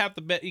 You got to have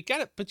but you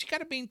got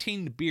to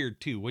maintain the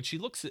beard too. When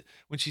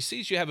she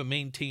sees you have a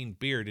maintained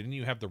beard, and then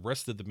you have the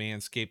rest of the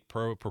Manscaped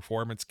Pro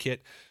Performance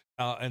Kit.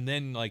 And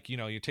then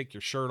you take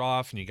your shirt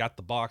off and you got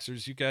the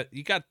boxers,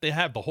 they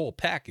have the whole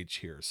package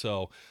here.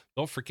 So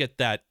don't forget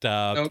that.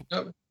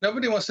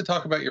 Nobody wants to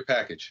talk about your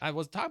package. I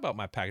wasn't talking about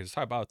my package. I was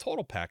talking about a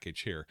total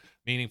package here,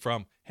 meaning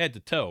from head to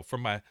toe,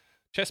 from my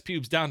chest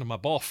pubes down to my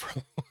ball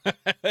fro.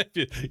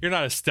 You're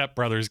not a Step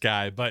Brothers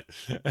guy, but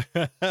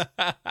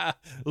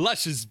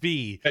Luscious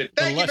B. Hey,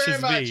 thank you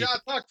very much. I'll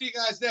talk to you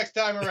guys next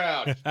time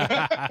around.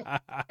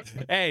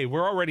 Hey,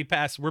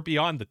 we're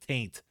beyond the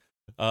taint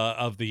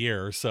of the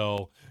year.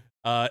 So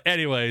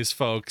anyways,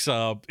 folks,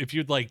 if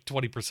you'd like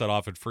 20%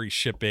 off and free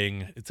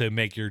shipping to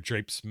make your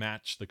drapes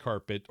match the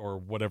carpet or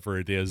whatever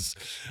it is,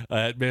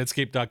 at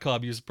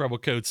manscaped.com, use the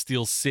promo code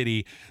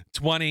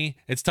SteelCity20.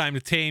 It's time to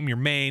tame your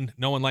mane.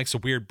 No one likes a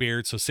weird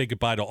beard, so say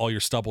goodbye to all your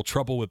stubble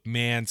trouble with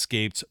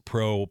Manscaped's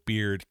Pro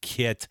Beard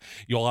Kit.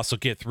 You'll also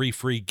get 3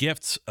 free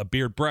gifts: a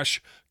beard brush,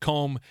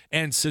 comb,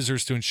 and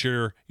scissors to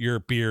ensure your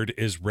beard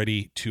is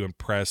ready to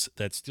impress.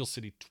 That's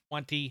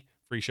SteelCity20,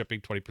 free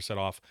shipping, 20%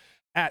 off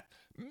at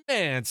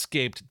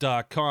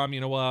manscaped.com.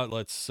 You know what?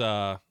 Let's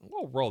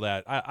we'll roll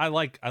that. I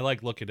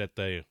like looking at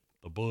the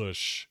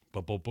bush.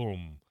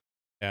 Boom.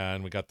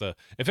 And we got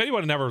if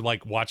anyone never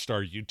watched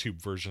our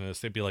YouTube version of this,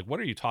 they'd be like, what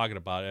are you talking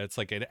about? It's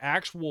like an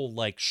actual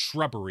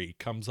shrubbery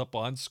comes up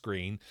on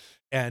screen,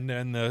 and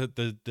then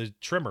the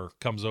trimmer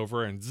comes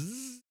over, and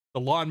zzz,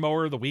 the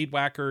lawnmower, the weed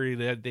whacker,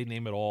 they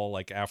name it all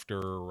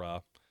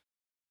after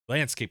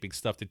landscaping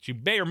stuff that you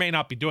may or may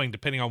not be doing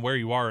depending on where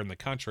you are in the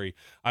country.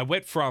 I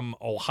went from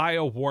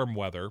Ohio warm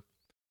weather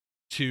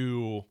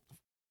to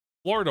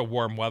Florida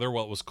warm weather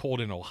while it was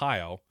cold in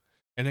Ohio,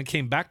 and then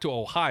came back to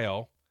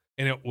Ohio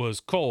and it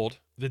was cold.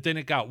 Then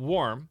it got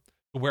warm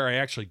to where I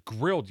actually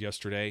grilled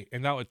yesterday,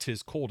 and now it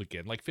is cold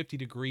again, 50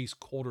 degrees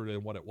colder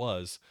than what it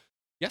was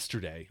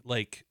yesterday.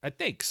 I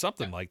think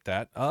something like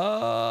that.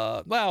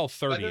 Well,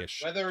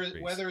 30-ish.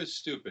 Weather is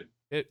stupid.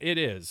 It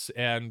is.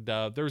 And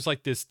there's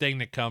this thing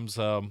that comes,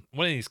 one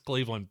of these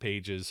Cleveland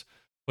pages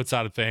puts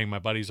out a thing. My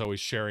buddy's always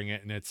sharing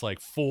it, and it's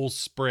full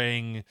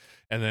spring,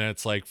 and then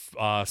it's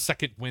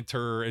second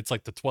winter. It's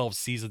the 12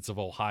 seasons of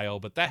Ohio,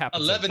 but that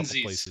happens in a couple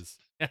places.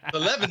 The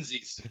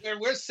Levensies.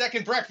 Where's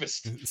second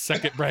breakfast?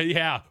 Second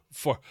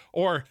breakfast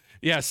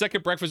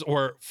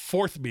or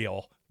fourth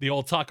meal. The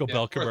old Taco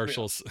Bell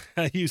commercials.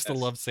 I used to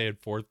love saying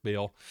fourth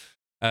meal.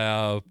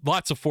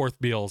 Lots of fourth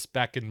meals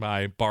back in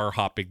my bar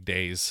hopping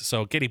days.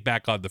 So getting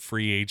back on the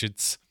free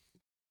agents.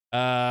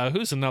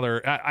 Who's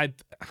another?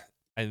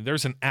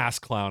 There's an ass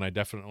clown I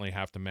definitely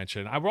have to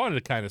mention. I wanted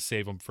to kind of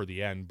save him for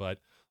the end, but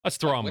let's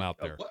throw him out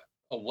there.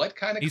 What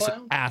kind of He's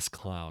clown? An ass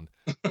clown.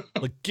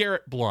 Like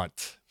Garrett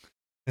Blunt.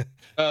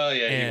 Oh,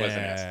 yeah, he was an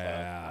ass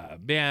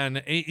clown.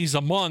 Man, he's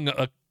among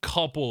a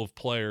couple of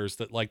players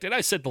that, like, and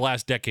I said the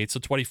last decade, so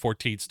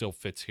 2014 still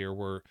fits here,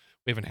 where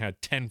we haven't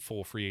had 10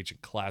 full free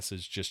agent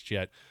classes just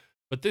yet.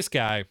 But this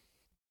guy,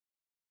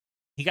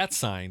 he got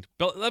signed.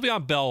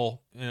 Le'Veon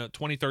Bell,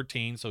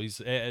 2013, so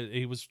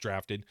he was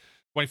drafted.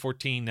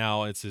 2014,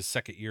 now it's his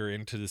second year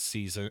into the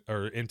season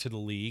or into the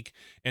league,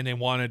 and they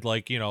wanted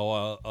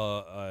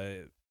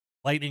a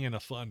lightning and a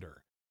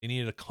thunder. They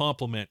needed a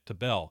compliment to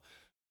Bell.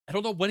 I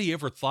don't know what he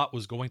ever thought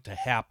was going to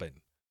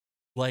happen.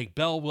 Like,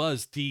 Bell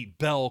was the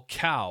bell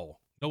cow.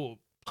 No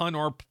pun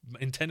or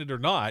intended or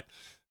not.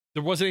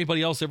 There wasn't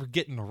anybody else ever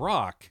getting the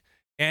rock.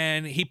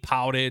 And he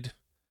pouted.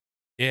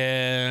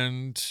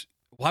 And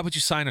why would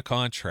you sign a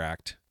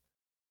contract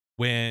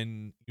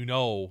when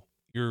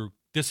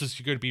this is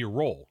going to be your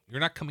role? You're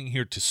not coming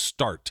here to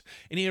start.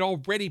 And he had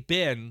already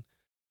been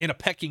in a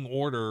pecking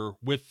order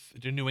with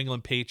the New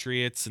England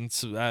Patriots. And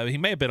so, he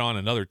may have been on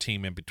another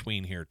team in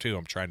between here, too.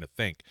 I'm trying to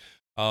think.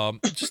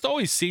 It just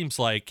always seems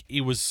like he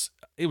was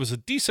a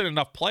decent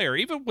enough player,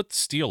 even with the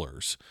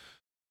Steelers,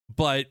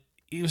 but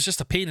he was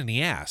just a pain in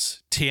the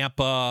ass.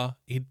 Tampa,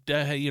 he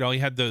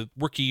had the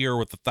rookie year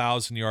with the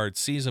 1,000-yard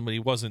season, but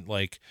he wasn't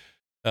like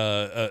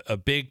a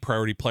big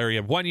priority player. He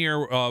had the 1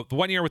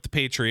 year with the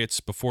Patriots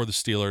before the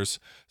Steelers,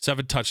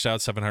 7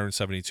 touchdowns,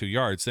 772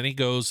 yards. Then he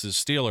goes to the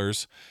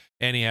Steelers,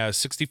 and he has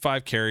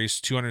 65 carries,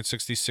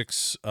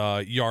 266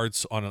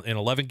 yards in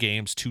 11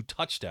 games, 2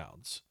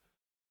 touchdowns.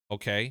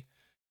 Okay.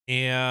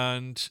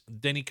 And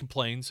then he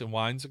complains and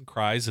whines and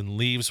cries and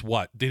leaves.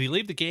 What? Did he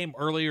leave the game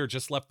early or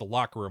just left the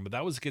locker room? But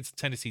that was against the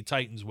Tennessee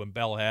Titans when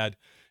Bell had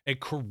a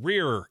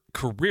career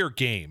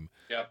game.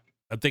 Yep.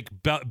 I think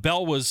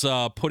Bell was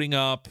putting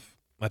up,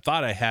 I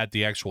thought I had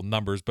the actual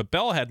numbers, but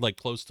Bell had like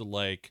close to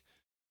like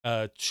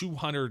a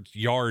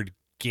 200-yard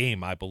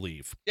game, I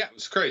believe. Yeah, it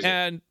was crazy.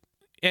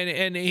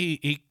 And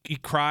he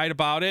cried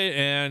about it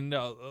and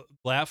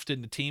left,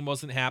 and the team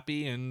wasn't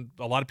happy. And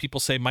a lot of people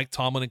say Mike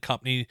Tomlin and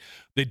company,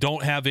 they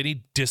don't have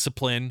any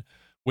discipline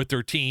with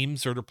their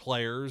teams or their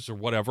players or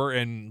whatever.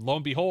 And lo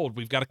and behold,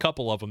 we've got a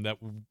couple of them that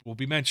we'll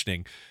be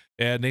mentioning.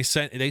 And they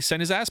sent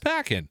his ass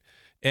packing.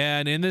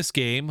 And in this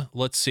game,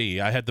 let's see,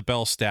 I had the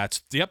Bell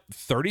stats. Yep,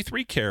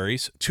 33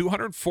 carries,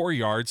 204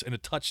 yards, and a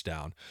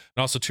touchdown,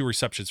 and also 2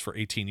 receptions for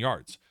 18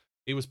 yards.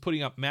 He was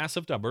putting up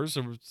massive numbers,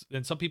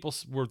 and some people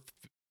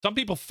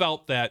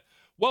felt that,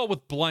 well,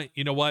 with Blunt,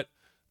 you know what?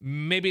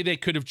 Maybe they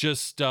could have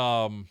just they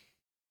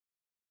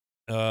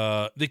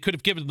could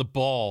have given the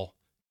ball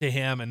to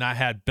him and not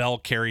had Bell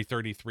carry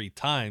 33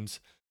 times.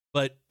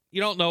 But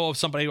you don't know if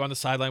somebody on the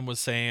sideline was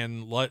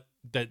saying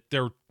that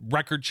they're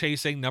record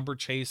chasing, number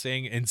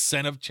chasing,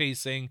 incentive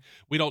chasing.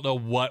 We don't know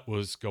what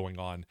was going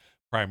on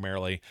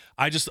primarily.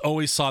 I just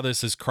always saw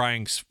this as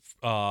crying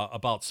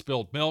about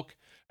spilled milk.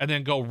 And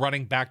then go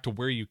running back to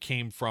where you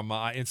came from,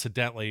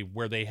 incidentally,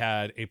 where they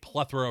had a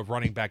plethora of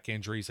running back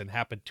injuries and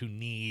happened to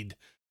need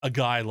a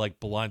guy like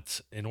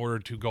Blunt in order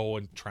to go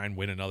and try and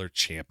win another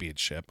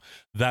championship.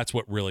 That's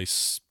what really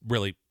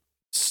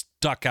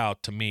stuck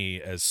out to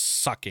me as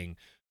sucking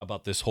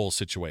about this whole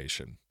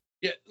situation.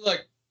 Yeah,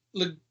 like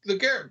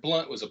LeGarrette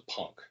Blunt was a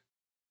punk.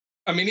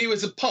 I mean, he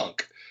was a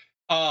punk.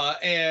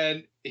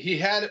 And he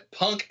had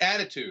punk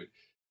attitude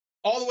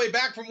all the way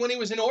back from when he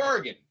was in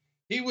Oregon.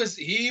 He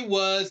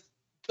was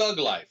thug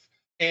life.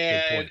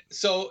 And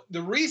so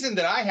the reason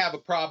that I have a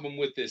problem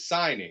with this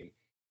signing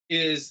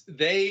is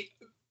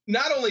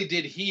not only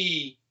did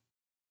he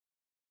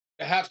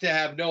have to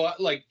have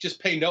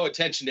just pay no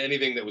attention to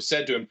anything that was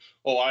said to him.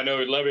 Oh, I know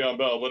Le'Veon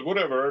Bell, but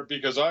whatever,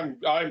 because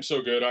I'm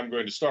so good, I'm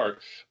going to start,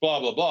 blah,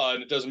 blah, blah.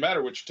 And it doesn't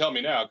matter what you tell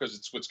me now, because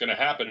it's what's going to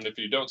happen. And if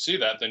you don't see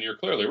that, then you're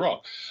clearly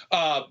wrong.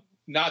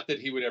 Not that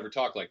he would ever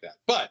talk like that.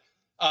 But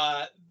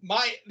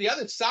the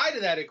other side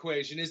of that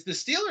equation is the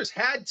Steelers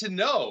had to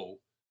know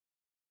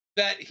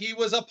that he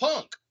was a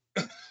punk.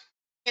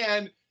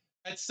 And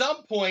at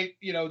some point,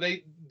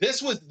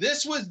 this was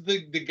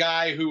the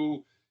guy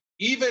who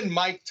even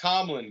Mike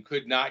Tomlin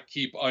could not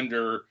keep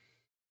under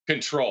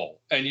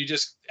control. And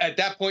at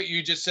that point,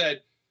 you just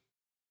said,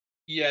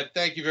 yeah,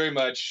 thank you very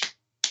much.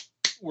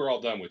 We're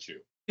all done with you.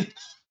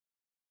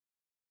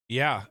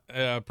 Yeah,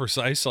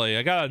 precisely.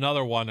 I got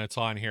another one that's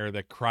on here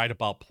that cried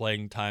about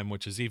playing time,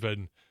 which is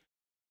even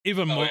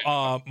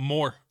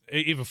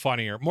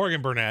funnier.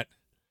 Morgan Burnett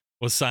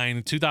was signed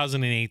in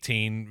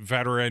 2018,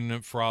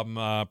 veteran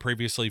from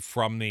previously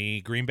from the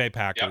Green Bay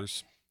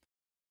Packers. Yep.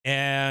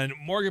 And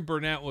Morgan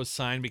Burnett was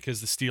signed because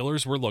the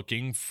Steelers were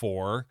looking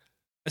for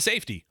a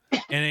safety.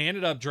 And they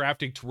ended up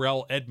drafting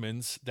Terrell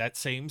Edmunds that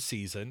same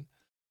season.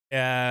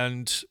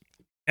 And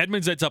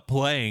Edmunds ends up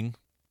playing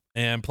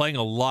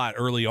a lot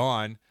early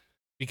on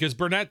because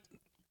Burnett,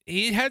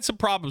 he had some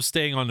problems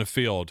staying on the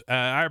field.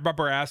 I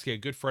remember asking a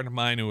good friend of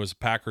mine who was a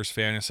Packers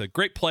fan, and said,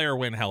 great player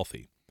when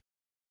healthy.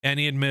 And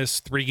he had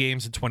missed 3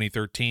 games in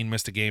 2013,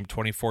 missed a game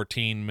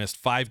 2014, missed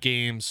 5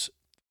 games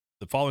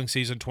the following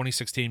season.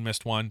 2016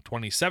 missed 1.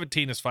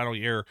 2017, his final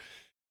year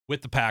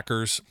with the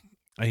Packers,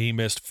 he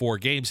missed 4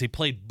 games. He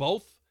played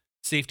both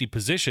safety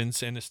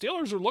positions, and the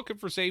Steelers are looking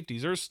for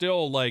safeties. They're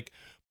still like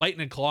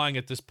biting and clawing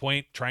at this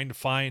point, trying to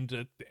find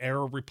an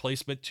era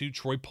replacement to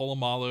Troy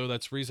Polamalu.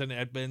 That's the reason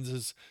Edmonds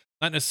is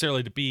not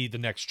necessarily to be the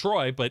next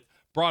Troy, but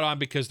brought on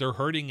because they're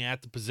hurting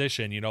at the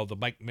position, the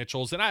Mike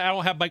Mitchells. And I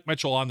don't have Mike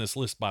Mitchell on this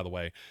list, by the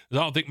way. I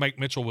don't think Mike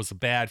Mitchell was a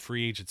bad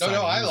free agent signing.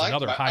 No, I like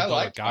another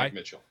high-dollar guy. Mike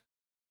Mitchell.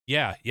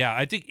 Yeah.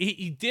 I think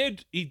he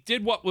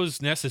did what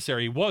was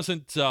necessary. He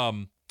wasn't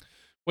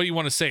what do you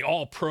want to say,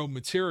 all pro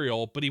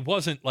material, but he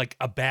wasn't like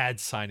a bad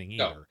signing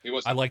either. No, he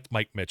wasn't. I liked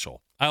Mike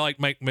Mitchell. I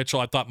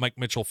thought Mike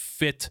Mitchell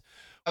fit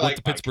what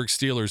the Pittsburgh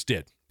Steelers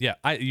did. Yeah.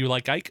 You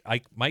like Ike?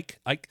 Mike?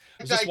 I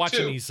was just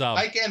watching these.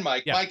 Ike and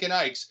Mike. Yeah. Mike and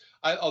Ike's.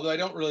 Although I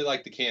don't really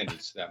like the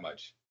candies that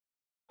much.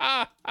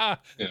 Yeah.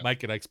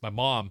 Mike and Ike's. My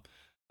mom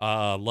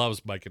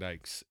loves Mike and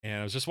Ike's. And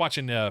I was just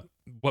watching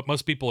what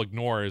most people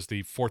ignore is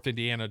the 4th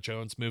Indiana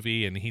Jones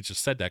movie. And he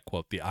just said that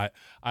quote,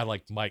 I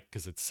like Mike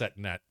because it's set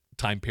in that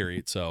time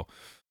period. So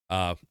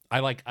I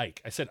like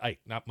Ike. I said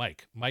Ike, not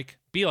Mike. Mike,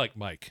 be like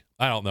Mike.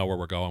 I don't know where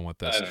we're going with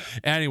this.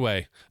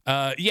 Anyway,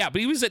 but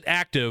he was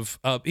active.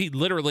 He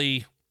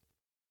literally,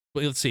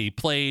 let's see,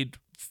 played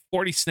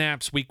 40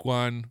 snaps week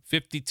 1,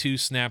 52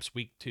 snaps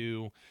week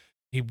 2.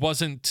 He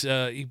wasn't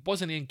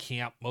in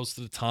camp most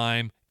of the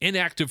time.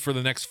 Inactive for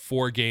the next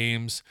 4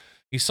 games.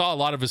 He saw a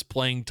lot of his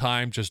playing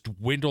time just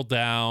dwindle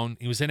down.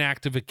 He was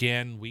inactive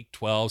again week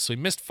 12, so he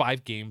missed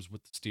 5 games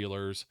with the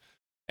Steelers.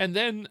 And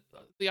then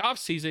the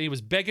offseason, he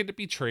was begging to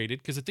be traded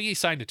because I think he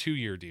signed a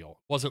 2-year deal.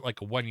 It wasn't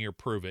like a 1-year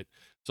prove it.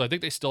 So I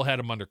think they still had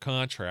him under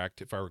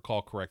contract, if I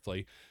recall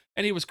correctly.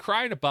 And he was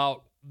crying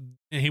about,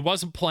 and he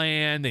wasn't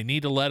playing. They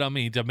need to let him.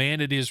 He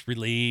demanded his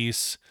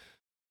release.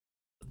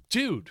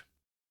 Dude,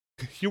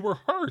 you were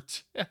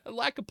hurt.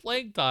 Lack of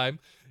playing time.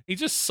 He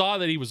just saw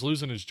that he was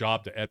losing his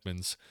job to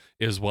Edmonds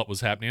is what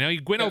was happening. Now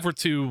he went over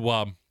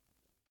to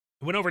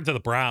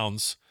the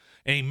Browns.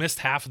 And he missed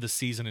half of the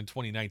season in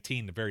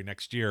 2019, the very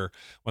next year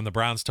when the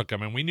Browns took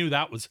him. And we knew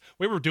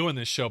we were doing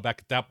this show back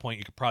at that point.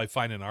 You could probably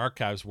find in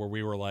archives where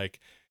we were like,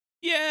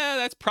 yeah,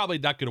 that's probably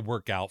not going to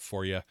work out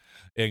for you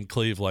in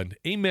Cleveland.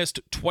 He missed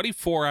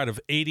 24 out of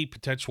 80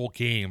 potential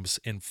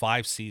games in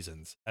 5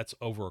 seasons. That's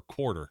over a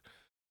quarter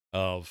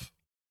of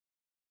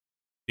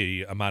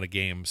the amount of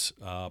games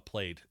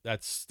played.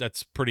 That's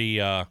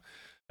pretty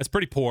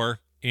poor.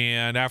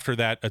 And after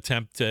that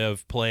attempt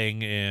of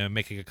playing and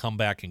making a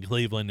comeback in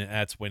Cleveland,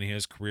 that's when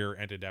his career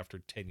ended after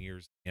 10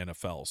 years in the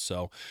NFL.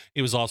 So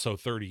he was also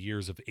 30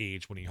 years of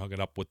age when he hung it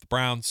up with the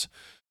Browns.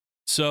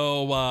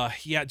 So,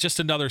 just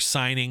another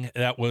signing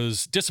that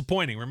was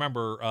disappointing.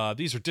 Remember,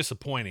 these are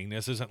disappointing.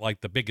 This isn't like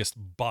the biggest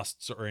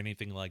busts or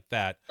anything like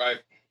that.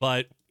 Right.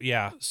 But,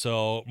 yeah,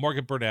 so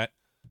Morgan Burnett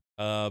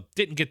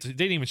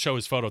didn't even show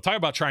his photo. Talk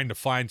about trying to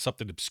find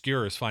something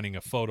obscure is finding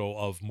a photo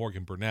of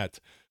Morgan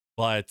Burnett.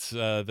 But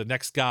the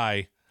next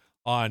guy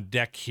on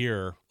deck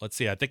here, let's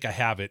see, I think I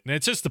have it. And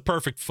it's just the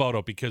perfect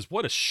photo because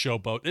what a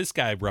showboat. This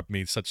guy rubbed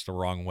me such the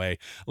wrong way.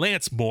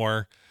 Lance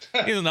Moore,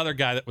 he's another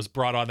guy that was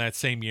brought on that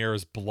same year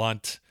as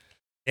Blunt.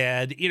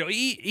 And,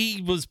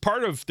 he was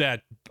part of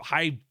that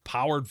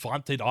high-powered,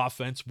 vaunted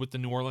offense with the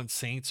New Orleans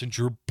Saints and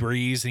Drew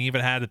Brees, and he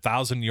even had a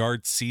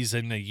 1,000-yard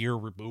season a year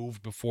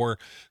removed before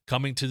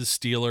coming to the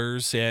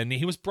Steelers. And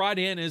he was brought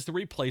in as the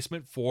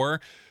replacement for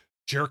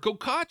Jericho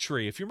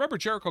Cotchery. If you remember,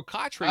 Jericho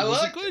Cotchery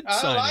was a good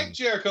signing. I like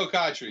Jericho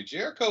Cotchery.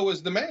 Jericho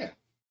was the man.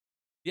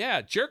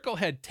 Yeah, Jericho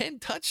had 10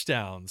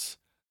 touchdowns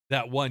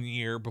that 1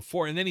 year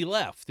before, and then he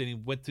left, and he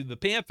went to the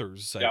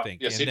Panthers, I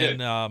think. Yes, and he then,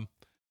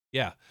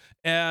 did.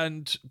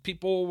 And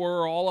people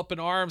were all up in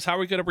arms. How are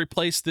we going to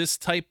replace this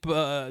type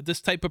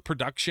of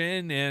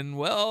production? And,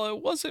 well,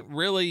 it wasn't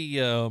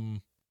really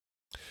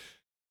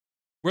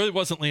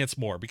wasn't Lance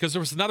Moore because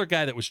there was another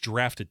guy that was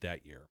drafted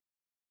that year.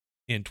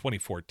 In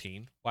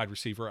 2014, wide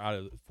receiver out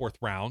of the 4th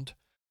round,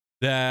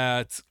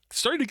 that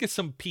started to get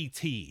some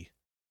PT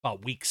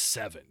about week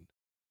 7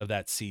 of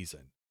that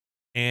season.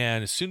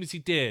 And as soon as he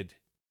did,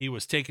 he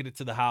was taking it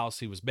to the house.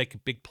 He was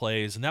making big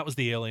plays, and that was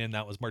the alien.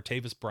 That was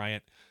Martavis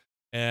Bryant.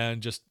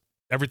 And just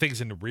everything's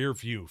in the rear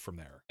view from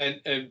there.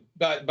 And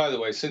by the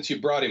way, since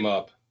you brought him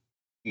up,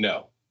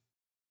 no.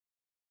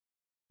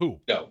 Who?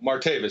 No,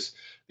 Martavis.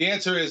 The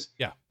answer is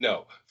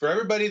no. For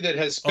everybody that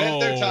has spent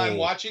their time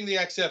watching the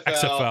XFL.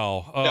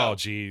 XFL. Oh,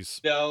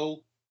 geez.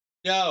 No.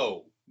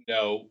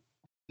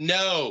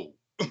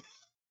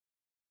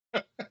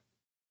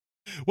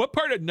 What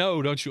part of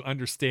no don't you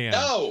understand?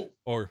 No.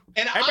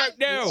 And I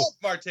love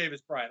Martavis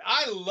Bryant.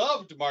 I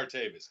loved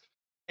Martavis.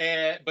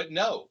 But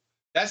no.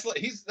 That's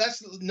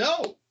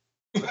no.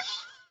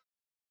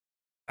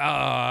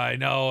 I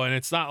know, and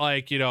it's not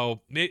like,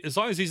 as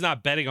long as he's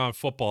not betting on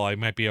football, I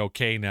might be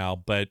okay now.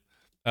 But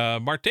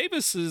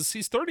Martavis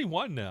he's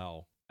 31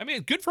 now. I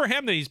mean, good for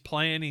him that he's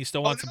playing. He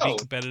still wants to be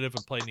competitive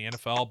and play in the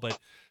NFL, but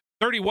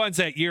 31's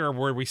that year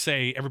where we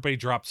say everybody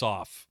drops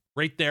off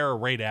right there or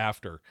right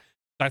after.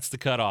 That's the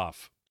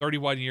cutoff.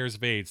 31 years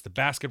of age, the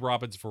Baskin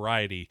Robbins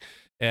variety.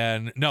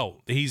 And no.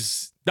 Did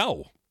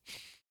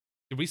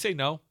we say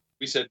no?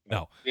 We said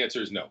no. The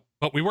answer is no.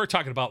 But we were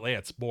talking about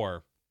Lance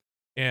Moore.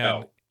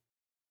 And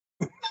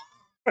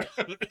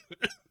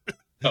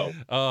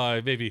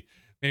no. Maybe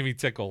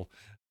tickle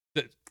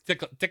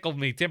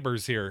me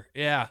timbers here.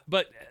 Yeah,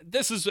 but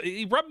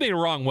he rubbed me the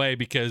wrong way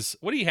because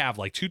what do you have,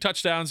 like 2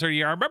 touchdowns a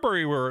year? I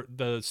remember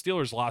the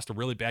Steelers lost a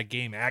really bad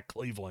game at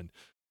Cleveland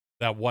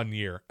that one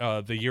year,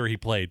 the year he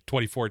played,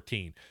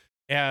 2014.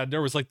 And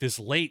there was like this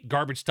late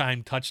garbage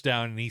time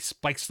touchdown and he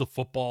spikes the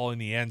football in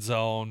the end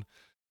zone.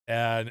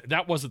 And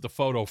that wasn't the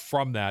photo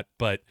from that,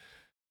 but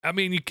I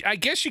mean, I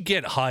guess you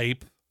get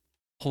hype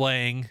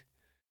playing.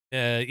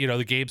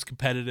 The game's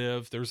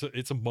competitive.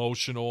 It's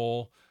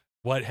emotional,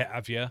 what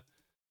have you.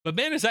 But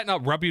man, does that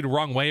not rub you the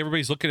wrong way?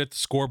 Everybody's looking at the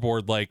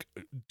scoreboard like,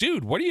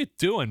 dude, what are you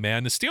doing,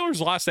 man? The Steelers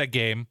lost that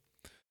game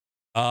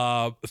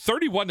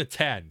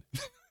 31-10.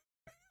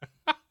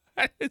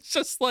 It's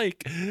just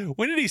like,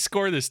 when did he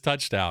score this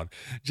touchdown?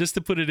 Just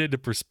to put it into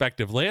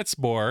perspective, Lance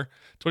Moore,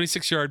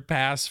 26-yard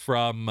pass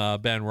from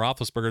Ben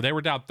Roethlisberger. They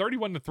were down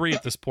 31-3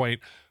 at this point,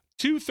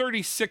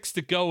 2:36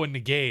 to go in the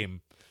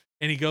game.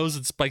 And he goes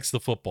and spikes the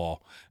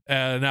football.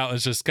 And that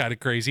was just kind of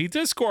crazy. He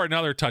did score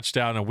another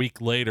touchdown a week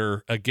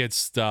later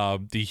against the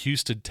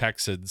Houston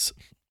Texans.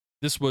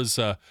 This was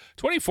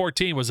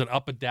 2014 was an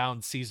up and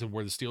down season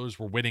where the Steelers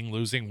were winning,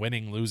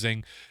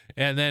 losing.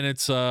 And then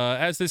it's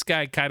as this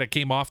guy kind of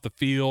came off the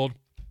field,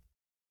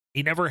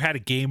 he never had a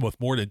game with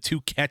more than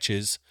 2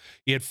 catches.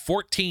 He had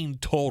 14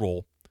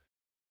 total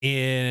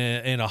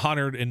in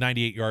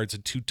 198 yards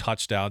and 2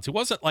 touchdowns. It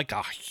wasn't like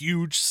a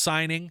huge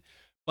signing,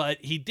 but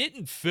he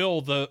didn't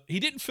fill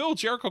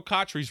Jericho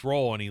Cotchery's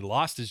role, and he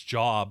lost his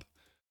job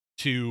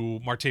to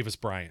Martavis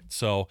Bryant.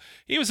 So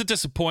he was a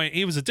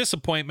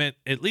disappointment,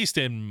 at least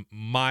in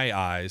my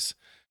eyes,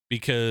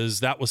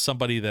 because that was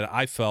somebody that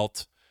I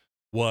felt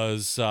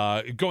was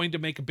going to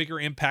make a bigger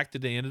impact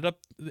than they ended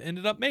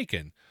up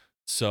making.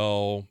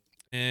 So,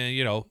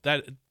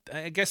 that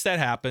I guess that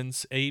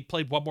happens. He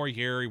played one more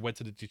year. He went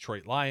to the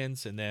Detroit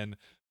Lions, and then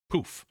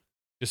poof,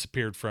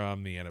 disappeared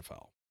from the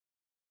NFL.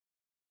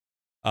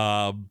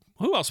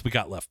 Who else we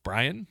got left,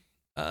 Brian?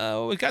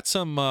 We got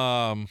some.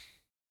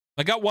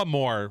 I got one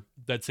more.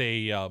 That's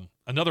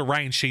another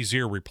Ryan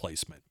Shazier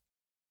replacement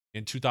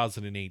in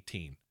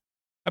 2018.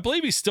 I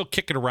believe he's still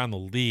kicking around the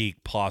league,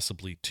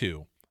 possibly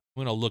too.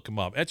 I'm gonna look him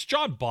up. It's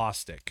John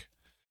Bostic,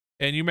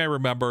 and you may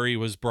remember he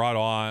was brought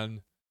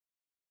on.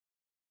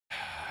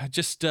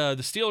 Just the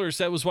Steelers.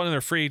 That was one of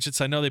their free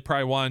agents. I know they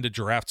probably wanted to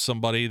draft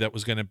somebody that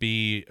was going to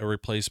be a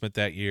replacement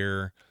that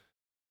year.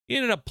 He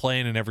ended up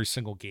playing in every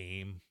single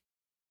game,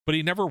 but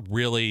he never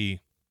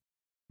really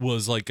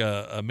was like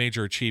a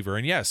major achiever.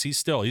 And yes,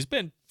 he's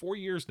been 4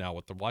 years now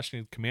with the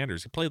Washington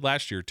Commanders. He played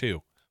last year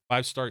too.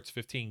 5 starts,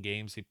 15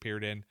 games he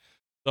appeared in.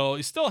 So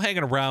he's still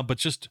hanging around, but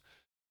just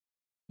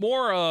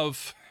more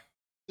of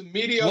the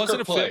mediocre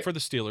wasn't a play. fit for the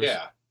Steelers.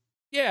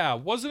 Yeah,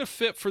 wasn't a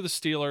fit for the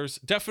Steelers.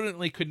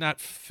 Definitely could not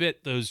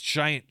fit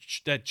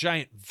that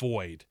giant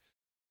void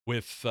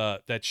with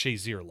that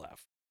Shazier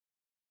left.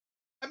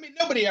 I mean,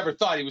 nobody ever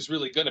thought he was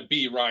really going to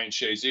be Ryan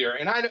Shazier,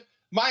 and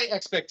my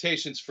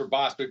expectations for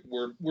Bostic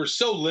were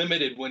so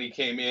limited when he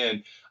came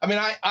in. I mean,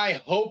 I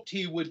hoped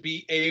he would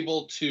be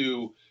able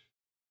to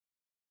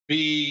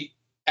be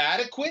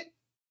adequate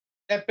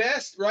at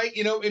best, right?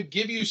 And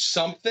give you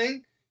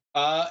something.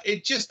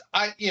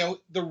 The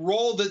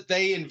role that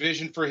they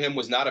envisioned for him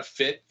was not a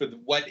fit for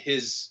what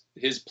his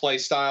play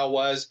style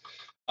was.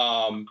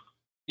 And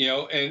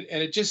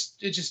it just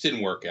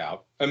didn't work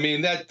out. I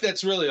mean,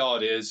 that's really all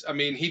it is. I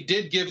mean, he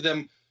did give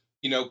them,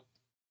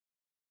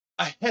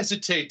 I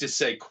hesitate to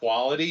say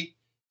quality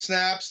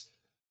snaps,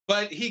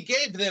 but he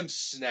gave them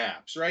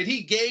snaps, right?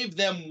 He gave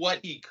them what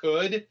he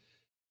could.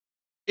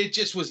 It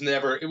just was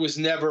never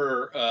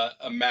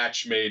a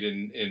match made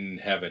in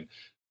heaven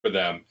for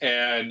them.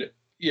 And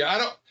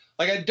yeah,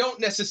 I don't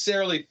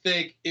necessarily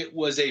think it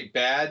was a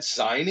bad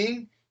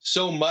signing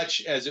so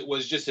much as it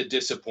was just a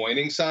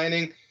disappointing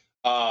signing.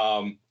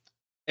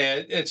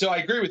 And so I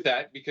agree with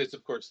that because,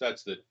 of course,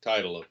 that's the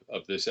title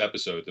of this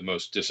episode, the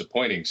most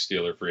disappointing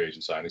Steeler free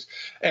agent signings.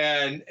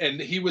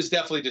 And he was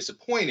definitely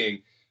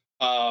disappointing.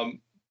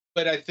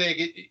 But I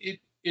think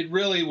it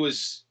really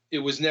was, it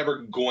was never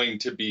going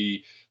to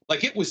be,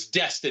 like, it was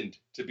destined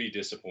to be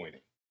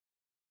disappointing.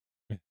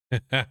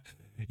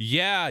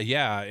 Yeah,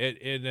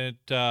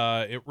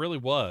 it really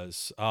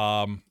was.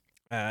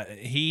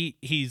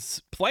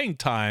 He's playing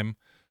time.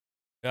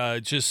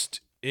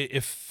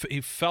 If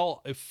he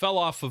fell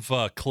off of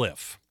a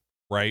cliff,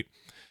 right?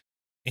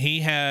 He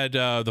had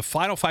the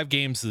final 5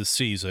 games of the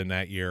season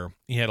that year.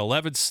 He had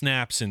 11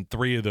 snaps in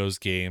 3 of those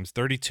games,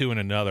 32 in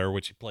another,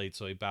 which he played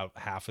so about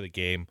half of the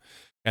game,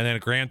 and then a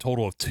grand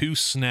total of 2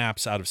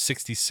 snaps out of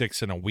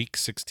 66 in a Week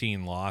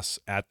 16 loss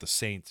at the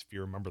Saints. If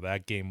you remember,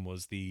 that game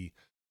was the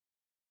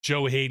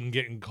Joe Hayden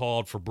getting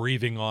called for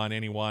breathing on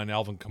anyone,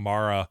 Alvin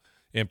Kamara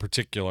in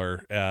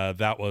particular.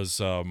 That was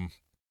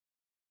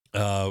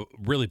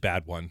really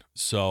bad one.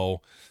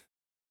 So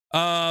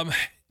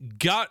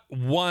got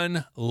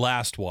one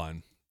last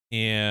one,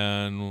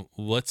 and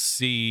let's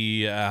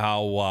see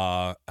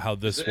how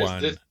this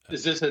one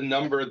is this a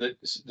number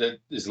that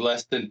is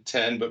less than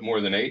 10 but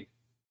more than 8?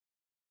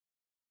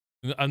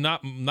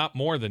 Not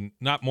more than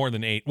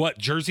 8. What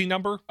jersey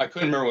number? I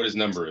couldn't remember what his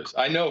number is.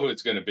 I know who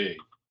it's going to be,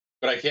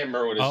 but I can't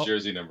remember what his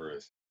jersey number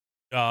is.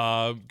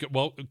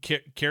 Well,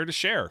 care to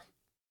share?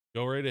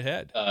 Go right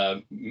ahead.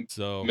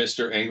 So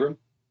Mr. Ingram.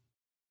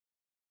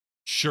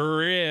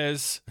 Sure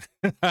is.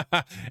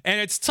 And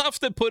it's tough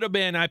to put him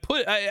in.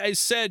 I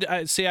said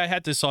I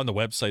had this on the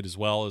website as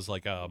well as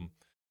like a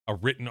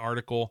written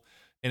article,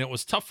 and it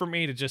was tough for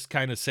me to just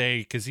kind of say,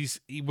 because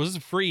he was a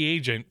free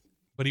agent,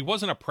 but he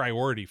wasn't a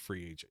priority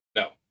free agent.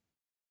 No.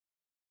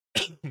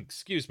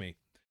 Excuse me.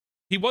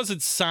 He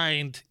wasn't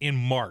signed in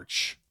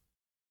March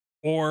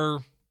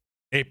or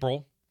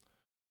April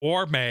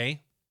or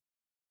May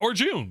or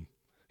June.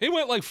 He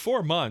went like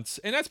 4 months,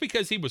 and that's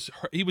because he was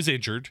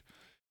injured.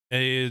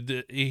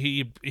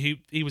 He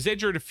was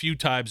injured a few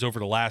times over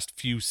the last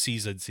few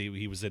seasons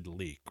he was in the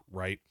league,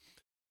 right?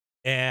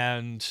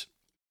 And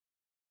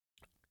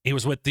he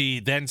was with the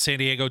then San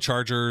Diego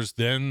Chargers,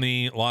 then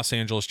the Los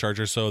Angeles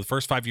Chargers. So the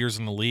first 5 years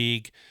in the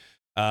league,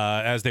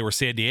 as they were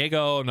San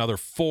Diego, another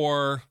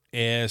 4.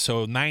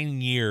 So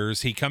 9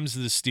 years. He comes to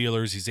the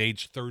Steelers. He's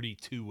age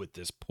 32 at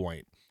this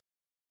point.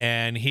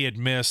 And he had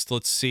missed,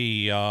 let's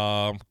see,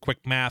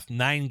 quick math,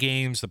 9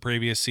 games the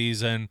previous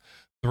season,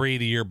 3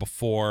 the year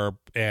before,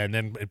 and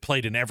then it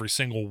played in every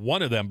single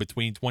one of them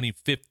between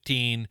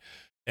 2015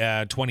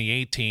 and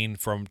 2018.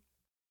 From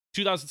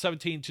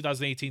 2017,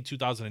 2018,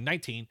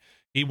 2019,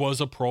 he was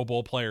a Pro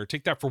Bowl player.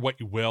 Take that for what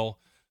you will.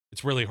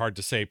 It's really hard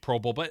to say Pro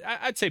Bowl, but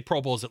I'd say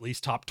Pro Bowl is at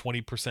least top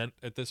 20%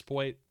 at this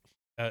point,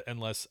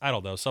 unless, I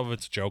don't know, some of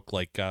it's a joke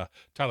like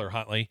Tyler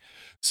Huntley.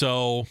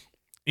 So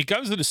he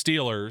comes to the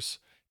Steelers.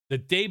 The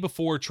day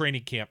before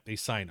training camp, they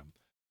sign him.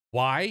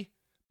 Why?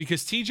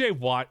 Because TJ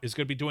Watt is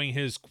going to be doing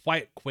his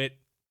quiet quit,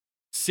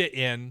 sit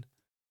in,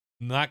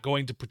 not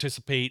going to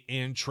participate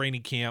in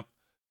training camp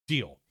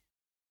deal.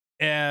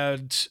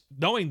 And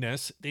knowing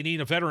this, they need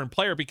a veteran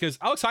player because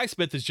Alex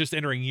Highsmith is just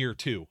entering year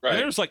 2. Right.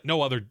 And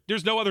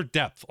there's no other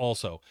depth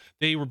also.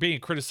 They were being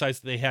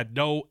criticized that they had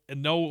no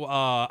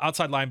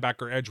outside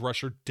linebacker, edge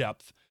rusher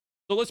depth.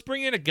 So let's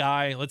bring in a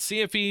guy. Let's see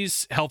if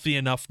he's healthy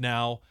enough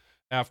now.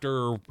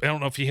 After, I don't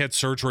know if he had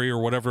surgery or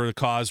whatever the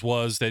cause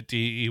was, that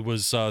he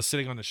was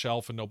sitting on the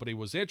shelf and nobody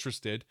was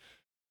interested.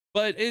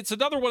 But it's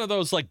another one of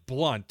those like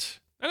Blunt,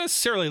 not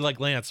necessarily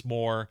like Lance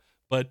Moore,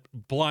 but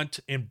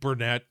Blunt and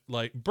Burnett.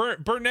 Like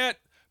Burnett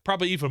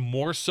probably even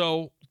more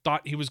so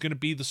thought he was going to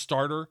be the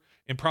starter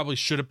and probably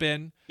should have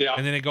been. Yeah.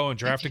 And then they go and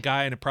draft a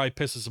guy and it probably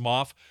pisses him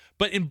off.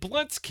 But in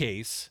Blunt's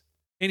case,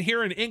 and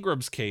here in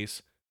Ingram's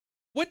case,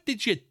 what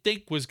did you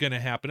think was going to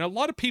happen? A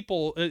lot of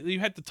people, you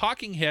had the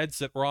talking heads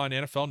that were on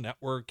NFL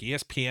Network,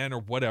 ESPN, or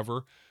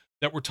whatever,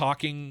 that were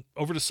talking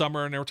over the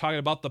summer, and they were talking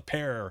about the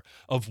pair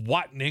of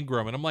Watt and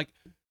Ingram. And I'm like,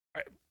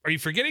 are you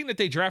forgetting that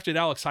they drafted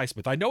Alex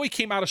Highsmith? I know he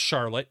came out of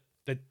Charlotte,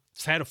 that's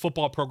had a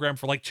football program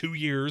for like 2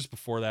 years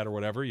before that or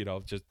whatever,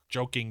 just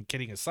joking,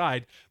 kidding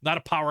aside, not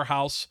a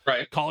powerhouse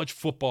college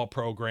football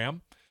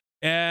program.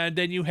 And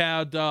then you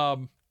had,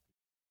 and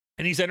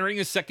he's entering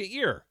his second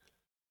year.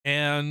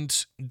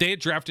 And they had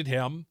drafted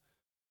him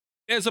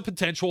as a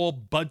potential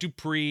Bud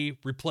Dupree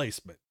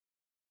replacement.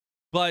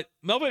 But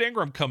Melvin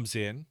Ingram comes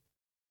in.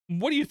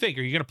 What do you think?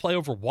 Are you going to play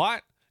over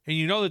Watt? And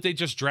you know that they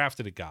just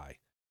drafted a guy.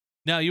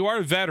 Now, you are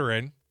a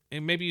veteran,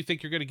 and maybe you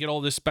think you're going to get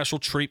all this special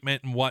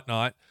treatment and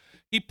whatnot.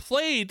 He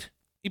played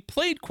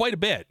quite a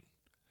bit.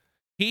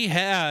 He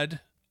had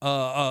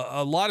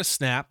a lot of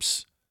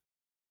snaps.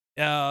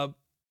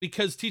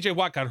 Because TJ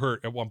Watt got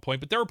hurt at one point,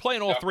 but they were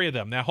playing all 3 of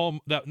them.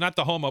 Not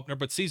the home opener,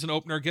 but season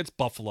opener against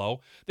Buffalo.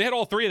 They had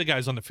all 3 of the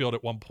guys on the field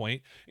at one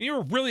point, and you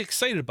were really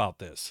excited about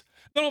this.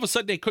 Then all of a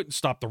sudden, they couldn't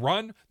stop the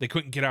run. They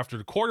couldn't get after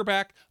the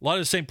quarterback. A lot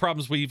of the same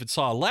problems we even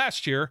saw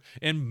last year,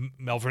 and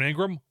Melvin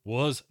Ingram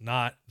was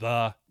not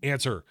the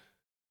answer.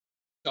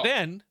 No.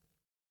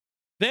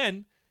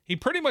 Then he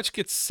pretty much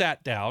gets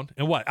sat down,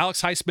 and what?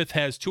 Alex Highsmith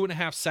has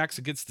 2.5 sacks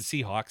against the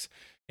Seahawks,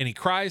 and he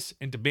cries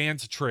and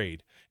demands a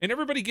trade. And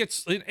everybody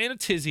gets in a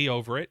tizzy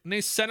over it. And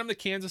they sent him to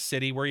Kansas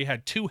City, where he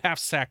had 2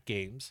 half-sack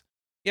games.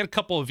 He had a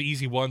couple of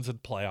easy ones in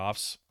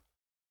playoffs.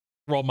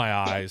 Roll my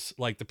eyes.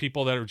 Like the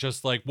people that are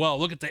just like, well,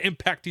 look at the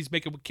impact he's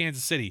making with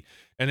Kansas City.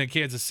 And then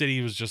Kansas City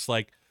was just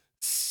like,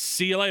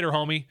 see you later,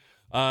 homie.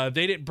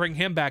 They didn't bring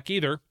him back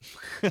either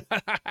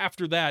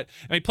after that.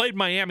 And he played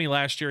Miami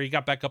last year. He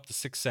got back up to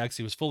 6 sacks.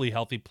 He was fully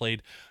healthy,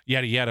 played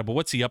yada, yada. But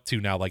what's he up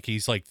to now? Like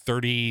he's like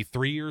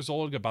 33 years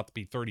old, about to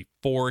be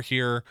 34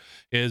 here.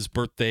 His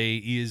birthday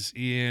is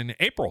in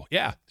April.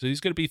 Yeah. So he's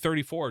going to be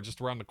 34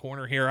 just around the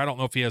corner here. I don't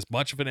know if he has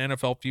much of an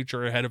NFL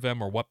future ahead of him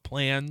or what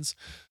plans.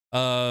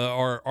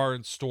 are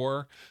in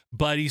store,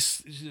 but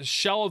he's a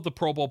shell of the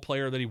Pro Bowl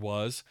player that he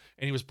was,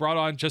 and he was brought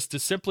on just to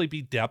simply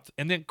be depth,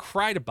 and then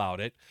cried about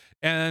it,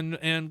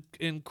 and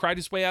cried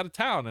his way out of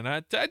town, and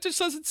that just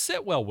doesn't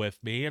sit well with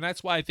me, and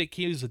that's why I think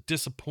he is a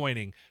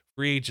disappointing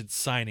free agent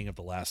signing of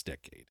the last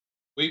decade.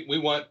 We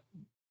want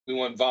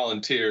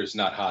volunteers,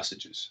 not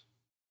hostages.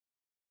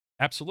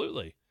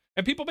 Absolutely,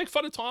 and people make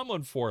fun of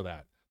Tomlin for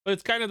that, but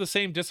it's kind of the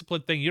same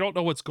discipline thing. You don't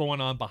know what's going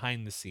on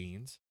behind the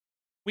scenes.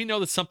 We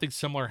know that something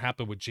similar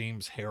happened with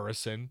James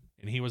Harrison,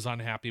 and he was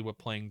unhappy with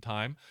playing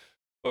time.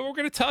 But we're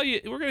going to tell you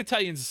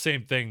it's the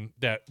same thing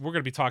that we're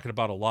going to be talking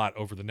about a lot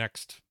over the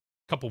next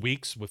couple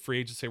weeks with free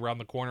agency around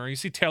the corner. You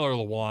see Taylor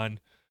Lewan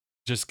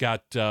just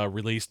got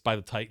released by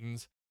the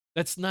Titans.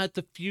 That's not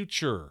the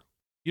future.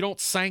 You don't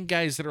sign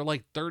guys that are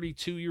like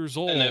 32 years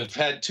old and have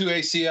had 2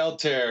 ACL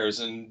tears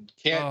and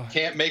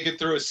can't make it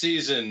through a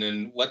season.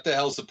 And what the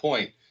hell's the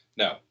point?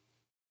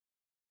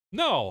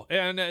 No,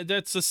 and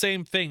that's the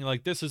same thing.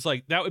 Like, this is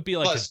like, that would be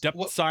like a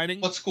depth signing.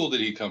 What school did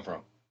he come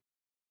from?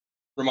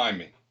 Remind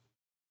me.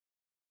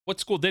 What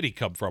school did he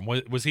come from?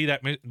 Was he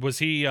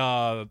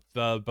the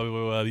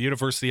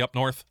university up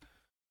north?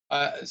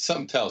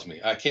 Something tells me.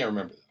 I can't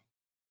remember.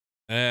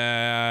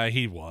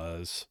 He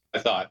was. I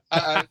thought.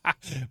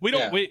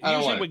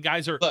 Usually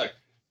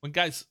when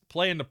guys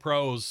play in the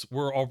pros,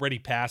 we're already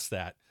past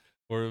that.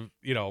 Or,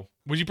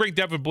 would you bring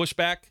Devin Bush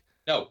back?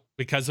 No.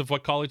 Because of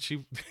what college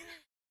he...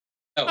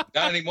 No,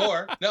 not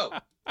anymore. No.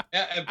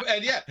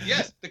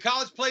 Yes, the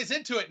college plays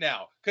into it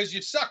now because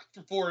you sucked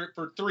for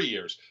 3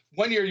 years.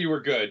 1 year you were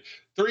good.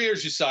 3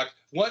 years you sucked.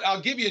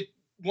 I'll give you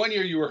 1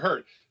 year you were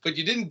hurt, but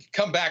you didn't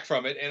come back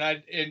from it.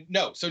 And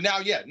no. So now,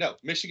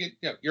 Michigan,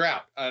 you're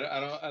out.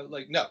 No,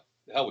 the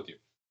hell with you.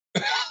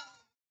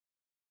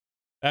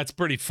 That's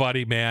pretty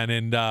funny, man.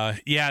 And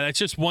that's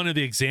just one of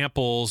the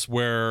examples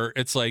where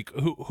it's like,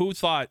 who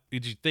thought?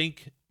 Did you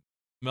think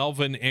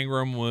Melvin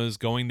Ingram was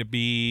going to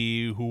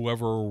be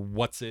whoever,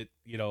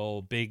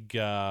 big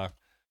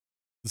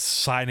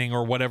signing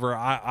or whatever?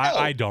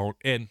 I don't.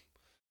 And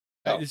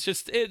it's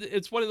just,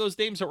 it's one of those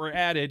names that were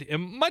added.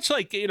 And much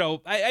like,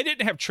 I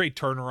didn't have Trey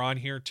Turner on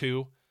here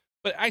too,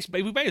 but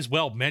we may as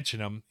well mention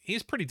him.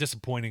 He's pretty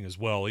disappointing as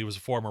well. He was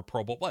a former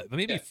Pro Bowl,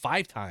 maybe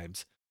 5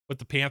 times with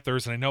the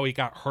Panthers, and I know he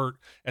got hurt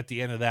at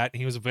the end of that, and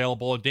he was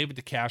available. And David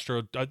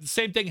DeCastro, the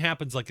same thing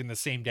happens like in the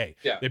same day.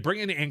 Yeah. They bring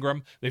in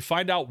Ingram, they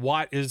find out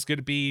Watt is going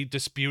to be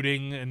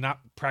disputing and not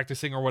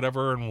practicing or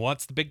whatever, and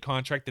wants the big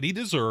contract that he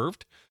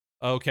deserved.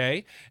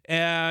 Okay,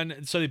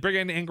 and so they bring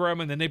in Ingram,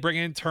 and then they bring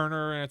in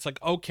Turner, and it's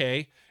like,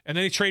 okay, and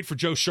then they trade for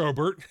Joe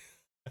Schobert.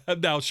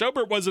 Now,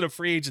 Schobert wasn't a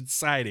free agent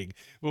signing,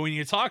 but when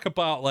you talk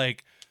about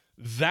like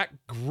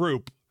that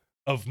group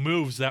of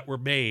moves that were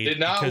made, did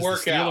not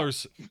work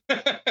out.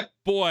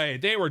 Boy,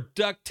 they were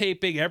duct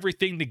taping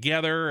everything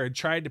together and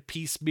trying to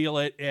piecemeal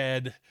it,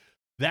 and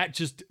that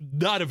just,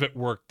 none of it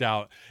worked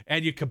out.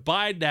 And you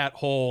combine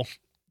that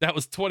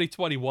was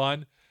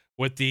 2021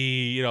 with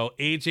the,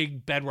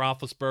 aging Ben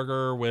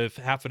Roethlisberger with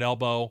half an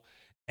elbow,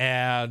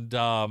 and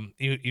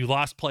you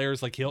lost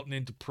players like Hilton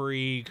and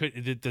Dupree.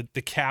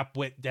 The cap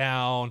went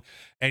down,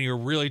 and you're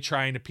really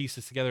trying to piece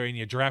this together, and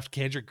you draft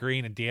Kendrick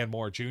Green and Dan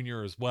Moore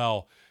Jr. as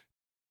well.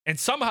 And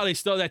somehow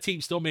that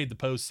team still made the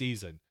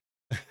postseason.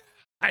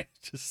 I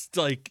just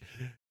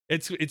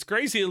it's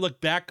crazy to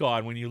look back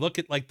on when you look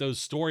at like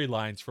those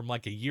storylines from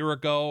like a year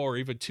ago or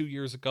even 2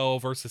 years ago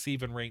versus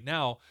even right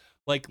now.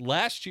 Like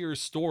last year's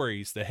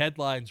stories, the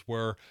headlines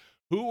were,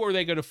 who are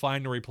they going to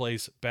find to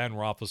replace Ben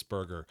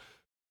Roethlisberger?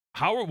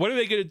 What are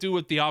they going to do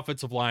with the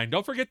offensive line?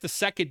 Don't forget the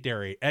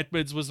secondary.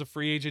 Edmonds was a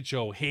free agent.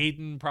 Joe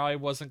Hayden probably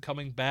wasn't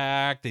coming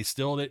back. They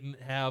still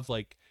didn't have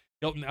like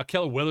Hilton,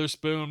 Ahkello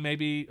Witherspoon,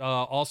 maybe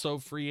also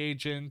free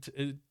agent.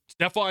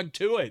 Stephon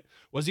Tuitt,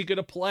 was he going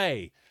to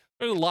play?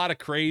 There's a lot of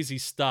crazy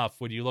stuff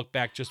when you look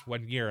back just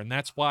 1 year, and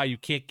that's why you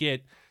can't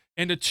get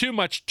into too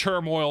much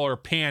turmoil or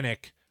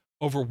panic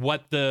over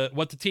what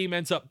the team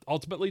ends up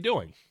ultimately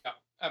doing. Yeah,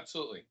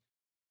 absolutely.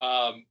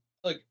 Are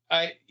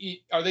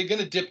they going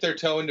to dip their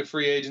toe into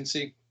free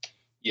agency?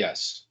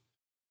 Yes.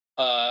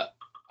 I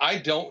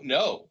don't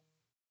know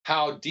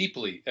how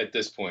deeply at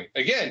this point.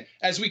 Again,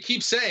 as we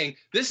keep saying,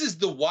 this is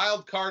the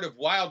wild card of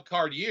wild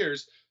card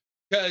years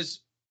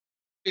because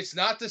it's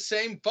not the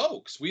same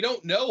folks. We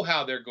don't know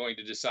how they're going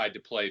to decide to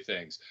play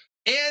things.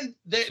 And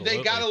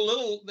they got a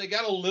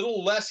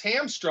little less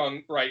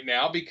hamstrung right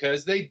now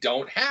because they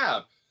don't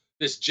have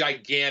this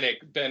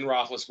gigantic Ben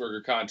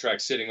Roethlisberger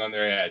contract sitting on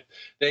their head.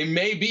 They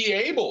may be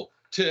able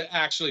to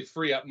actually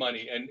free up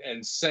money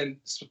and spend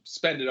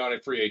it on a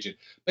free agent.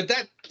 But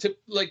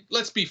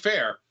let's be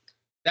fair,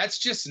 that's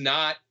just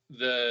not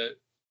the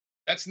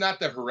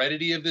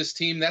heredity of this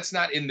team. That's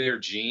not in their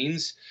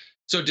genes.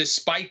 So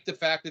despite the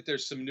fact that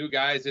there's some new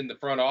guys in the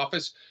front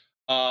office,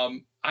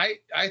 I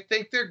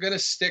think they're going to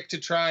stick to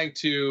trying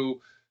to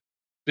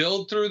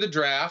build through the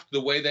draft the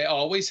way they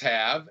always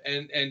have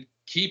and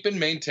keep and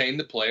maintain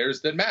the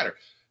players that matter.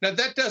 Now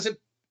that doesn't,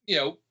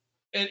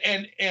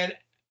 and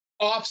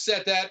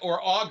offset that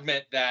or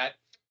augment that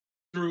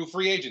through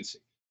free agency.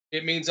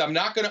 It means I'm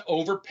not going to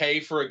overpay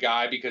for a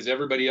guy because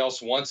everybody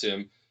else wants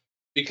him,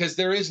 because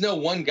there is no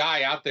one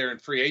guy out there in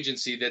free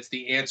agency that's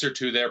the answer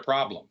to their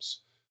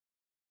problems.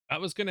 I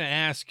was going to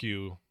ask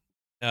you,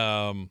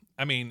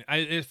 I mean,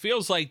 it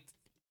feels like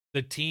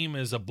the team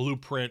is a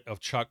blueprint of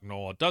Chuck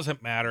Noll. It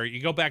doesn't matter.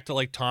 You go back to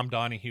like Tom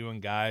Donahue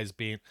and guys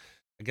being,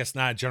 I guess,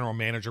 not a general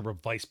manager,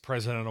 but vice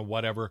president or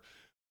whatever.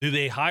 Do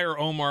they hire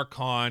Omar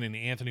Khan and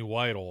Anthony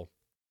Weidel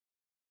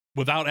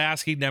without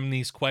asking them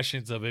these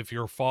questions of if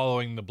you're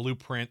following the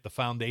blueprint, the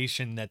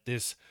foundation that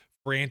this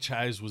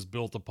franchise was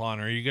built upon?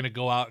 Or are you going to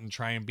go out and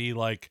try and be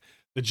like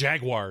the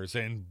Jaguars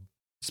and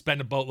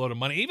spend a boatload of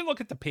money? Even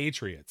look at the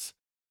Patriots.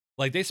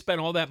 Like, they spent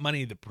all that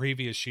money the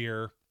previous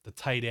year, the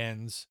tight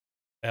ends,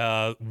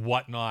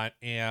 whatnot,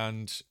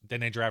 and then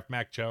they draft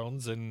Mac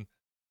Jones, and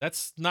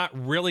that's not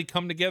really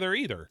come together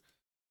either.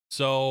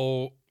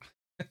 So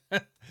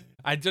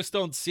I just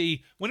don't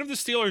see, when have the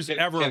Steelers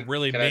ever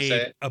really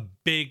made a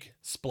big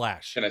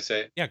splash? Can I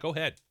say it? Yeah, go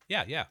ahead.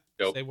 Yeah.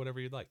 Go. Say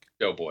whatever you'd like.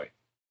 Go, boy.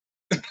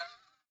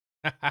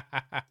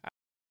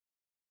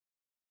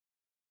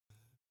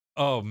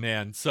 Oh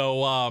man.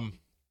 So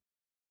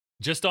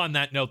just on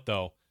that note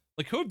though,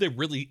 like, who have they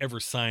really ever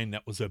signed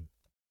that was a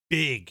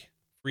big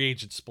free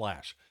agent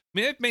splash? I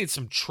mean, they've made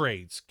some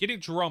trades. Getting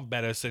Jerome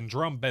Bettis, and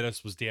Jerome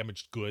Bettis was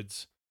damaged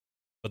goods,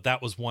 but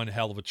that was one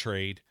hell of a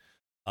trade.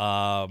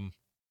 I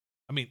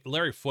mean,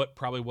 Larry Foote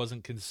probably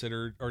wasn't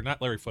considered, or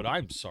not Larry Foote,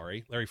 I'm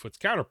sorry, Larry Foote's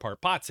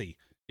counterpart, Potsy,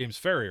 James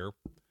Ferrier.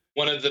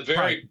 One of the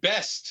very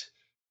best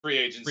free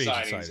agent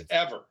signings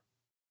ever.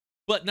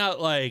 But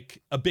not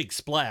like a big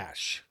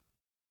splash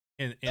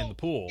in the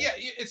pool. Yeah,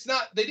 it's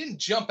not, they didn't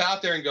jump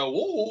out there and go,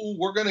 whoa,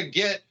 we're going to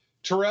get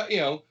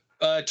Terrell,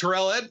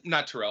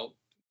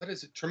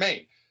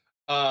 Tremaine.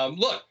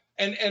 Look,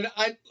 and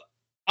I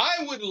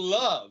would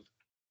love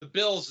the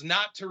Bills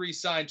not to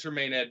re-sign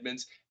Tremaine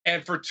Edmunds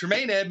and for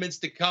Tremaine Edmunds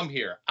to come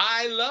here.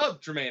 I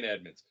love Tremaine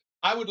Edmunds.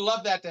 I would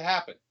love that to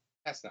happen.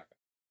 That's not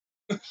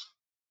going to.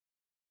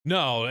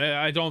 No,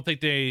 I don't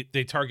think they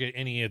target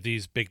any of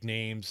these big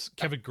names.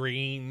 Kevin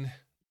Green,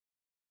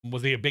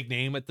 was he a big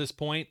name at this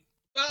point?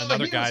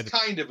 Another guy was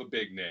kind of a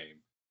big name.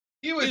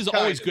 He was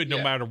always good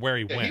no matter where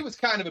he went. He was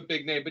kind of a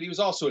big name, but he was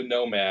also a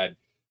nomad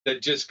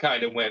that just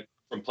kind of went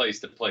from place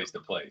to place to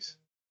place.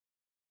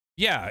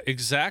 Yeah,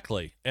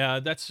 exactly.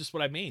 That's just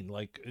what I mean.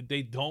 Like,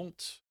 they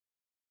don't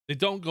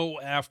go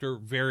after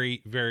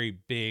very, very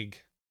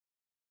big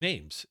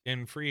names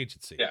in free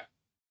agency. Yeah.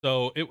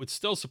 So it would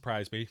still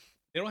surprise me.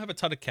 They don't have a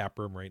ton of cap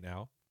room right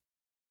now.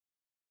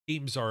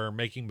 Teams are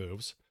making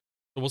moves.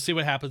 So we'll see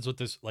what happens with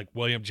this, like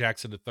William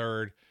Jackson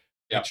III,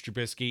 Mitch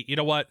Trubisky. You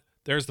know what?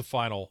 There's the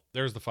final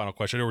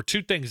question. There were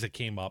two things that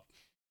came up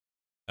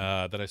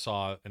that I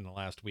saw in the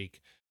last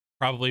week,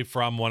 probably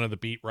from one of the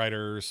beat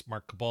writers,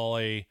 Mark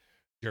Cabali,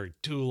 Jerry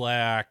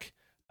Dulac.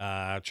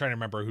 Trying to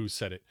remember who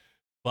said it.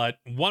 But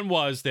one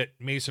was that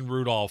Mason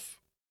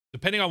Rudolph,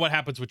 depending on what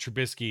happens with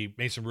Trubisky,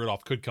 Mason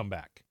Rudolph could come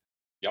back.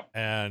 Yep.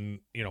 And,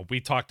 we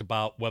talked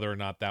about whether or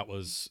not that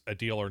was a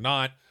deal or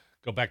not.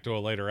 Go back to a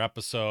later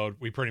episode.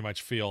 We pretty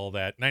much feel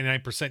that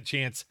 99%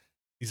 chance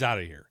he's out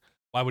of here.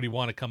 Why would he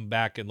want to come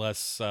back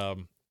unless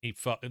we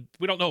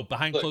don't know,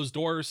 behind closed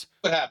doors?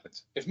 What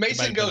happens? If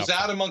Mason goes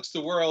out amongst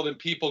the world and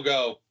people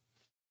go,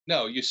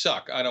 no, you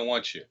suck, I don't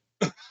want you.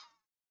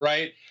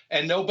 Right?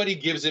 And nobody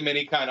gives him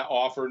any kind of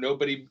offer.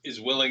 Nobody is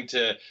willing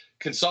to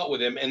consult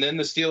with him. And then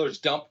the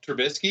Steelers dump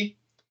Trubisky.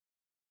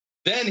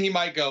 Then he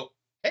might go,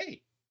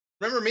 hey,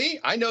 remember me?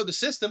 I know the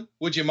system.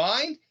 Would you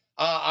mind?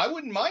 I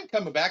wouldn't mind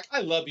coming back.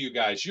 I love you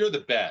guys. You're the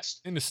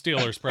best. And the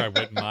Steelers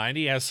probably wouldn't mind.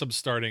 He has some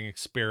starting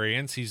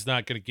experience. He's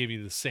not going to give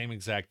you the same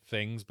exact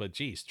things, but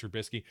geez,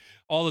 Trubisky.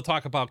 All the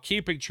talk about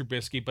keeping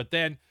Trubisky, but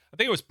then I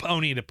think it was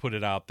Pony to put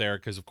it out there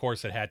because, of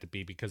course, it had to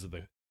be because of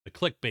the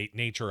clickbait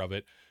nature of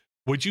it.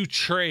 Would you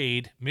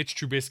trade Mitch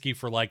Trubisky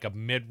for like a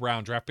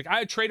mid-round draft pick?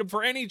 I'd trade him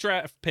for any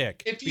draft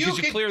pick because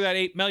you clear that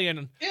 $8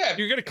 million. Yeah, if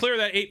you're going to clear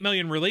that $8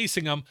 million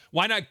releasing him,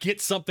 why not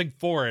get something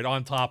for it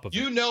on top of it?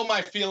 You know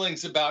my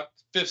feelings about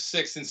 5th,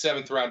 6th, and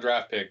 7th round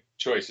draft pick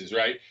choices,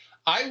 right?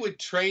 I would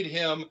trade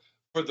him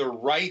for the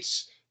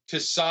rights to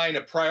sign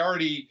a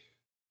priority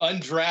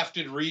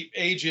undrafted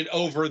agent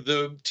over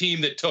the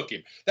team that took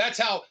him. That's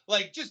how,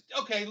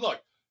 okay,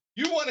 look,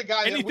 you want a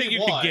guy anything that we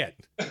you want. Can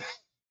get.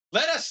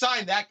 Let us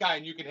sign that guy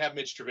and you can have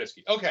Mitch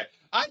Trubisky. Okay,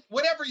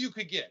 whatever you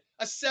could get,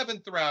 a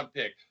 7th round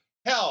pick.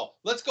 Hell,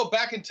 let's go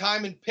back in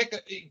time and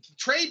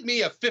trade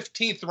me a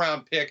 15th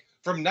round pick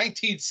from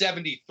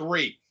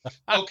 1973.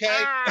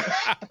 Okay?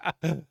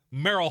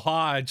 Merrill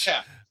Hodge.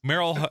 Yeah.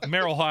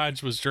 Merrill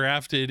Hodge was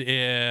drafted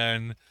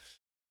in,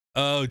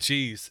 oh,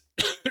 geez.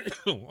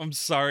 I'm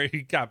sorry.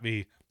 He got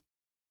a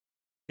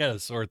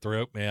sore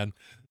throat, man.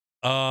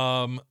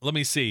 Let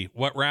me see.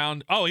 What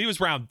round? Oh, he was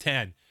round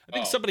 10. I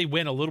think somebody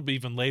went a little bit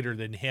even later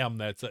than him.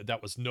 That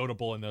was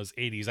notable in those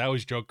 80s. I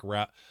always joke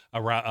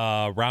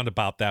around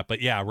about that, but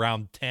yeah,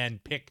 round 10,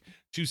 pick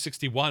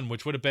 261,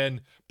 which would have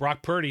been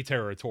Brock Purdy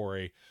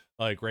territory,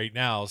 like right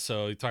now.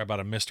 So you talk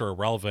about a Mr.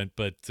 Irrelevant,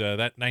 but that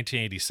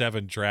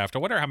 1987 draft, I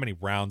wonder how many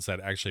rounds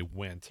that actually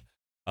went.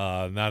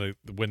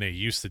 when they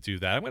used to do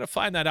that. I'm gonna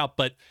find that out.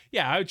 But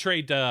yeah, I would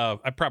trade.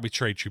 I'd probably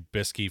trade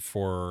Trubisky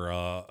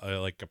for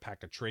like a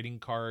pack of trading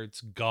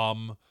cards,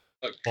 gum,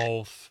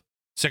 both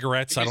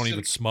cigarettes. I don't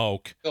even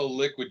smoke.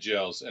 Liquid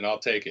gels, and I'll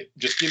take it.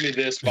 Just give me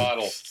this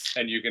bottle,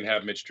 and you can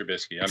have Mitch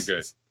Trubisky. I'm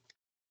good.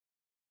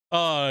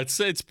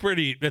 It's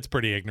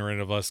pretty ignorant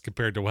of us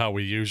compared to how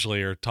we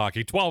usually are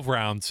talking. 12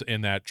 rounds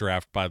in that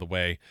draft, by the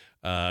way,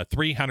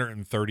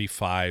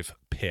 335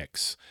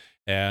 picks.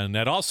 And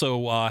that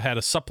also had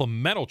a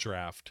supplemental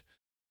draft,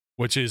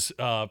 which is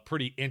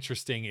pretty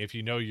interesting if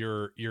you know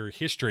your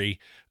history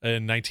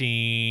in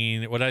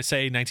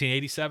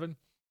 1987?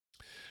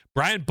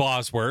 Brian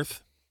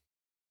Bosworth,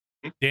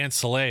 Dan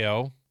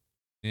Saleo,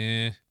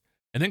 and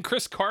then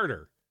Chris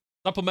Carter.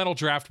 Supplemental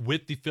draft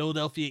with the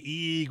Philadelphia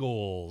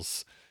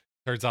Eagles.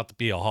 Turns out to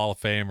be a Hall of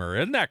Famer.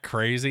 Isn't that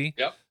crazy?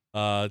 Yep.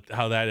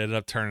 How that ended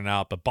up turning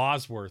out. But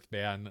Bosworth,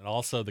 man, and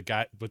also the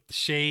guy with the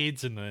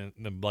shades and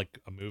the like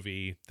a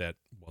movie that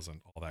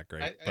wasn't all that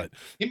great. But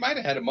he might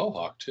have had a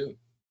mohawk too.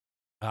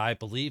 I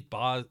believe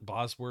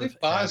Bosworth.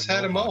 Boz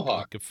had a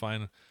mohawk.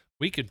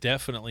 We could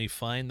definitely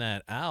find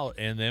that out,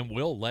 and then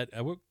we'll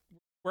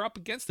we're up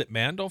against it,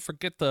 man. Don't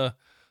forget to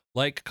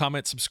like,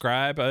 comment,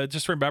 subscribe.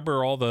 Just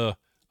remember all the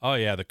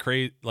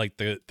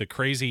the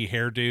crazy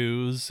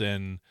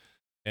hairdos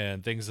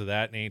and things of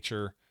that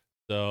nature.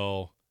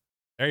 So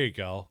there you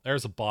go.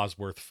 There's a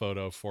Bosworth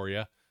photo for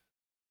you.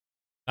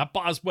 Not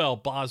Boswell,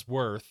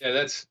 Bosworth. Yeah,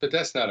 that's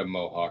not a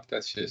mohawk.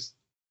 That's just.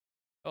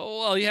 Oh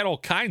well, he had all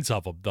kinds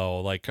of them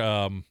though. Like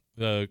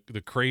the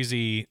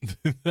crazy.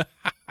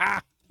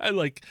 I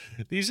like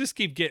these. Just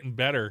keep getting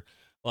better.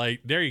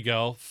 Like there you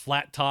go,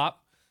 flat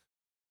top,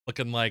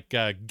 looking like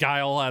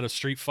Guile out of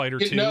Street Fighter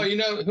 2. No, you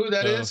know who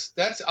that is?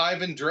 That's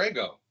Ivan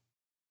Drago.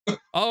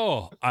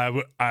 Oh, I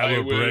will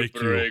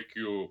break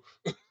you.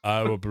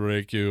 I will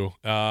break you.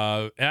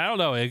 And I don't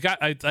know.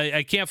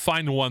 I can't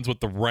find the ones with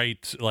the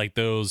right, like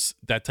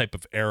that type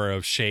of era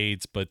of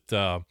shades, but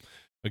I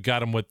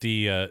got him with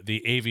the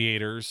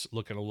aviators,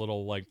 looking a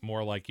little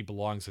more like he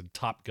belongs in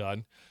Top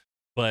Gun.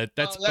 But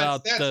that's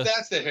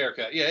the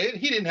haircut. Yeah,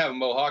 he didn't have a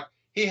mohawk.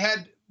 He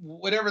had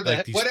whatever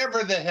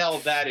the hell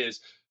that is.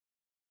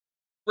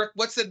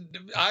 What's the?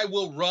 I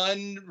will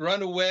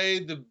run away.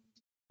 The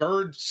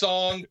bird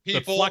song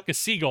people. The flock of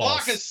seagulls.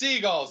 Flock of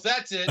seagulls.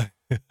 That's it.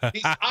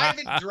 He's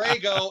Ivan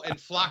Drago and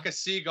Flock of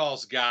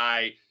Seagulls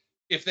guy.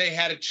 If they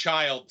had a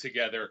child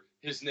together,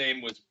 his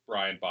name was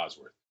Brian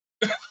Bosworth.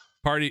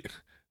 Party.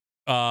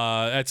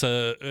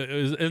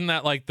 Isn't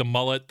that like the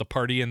mullet, the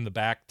party in the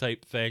back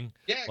type thing?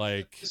 Yeah.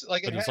 But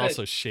it's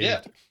also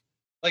shaved. Dip.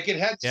 Like it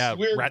had this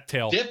weird rat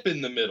tail dip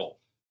in the middle.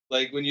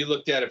 Like when you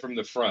looked at it from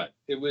the front,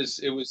 it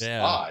was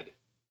odd.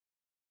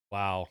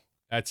 Wow.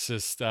 That's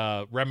just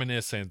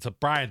reminiscent. So,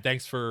 Brian,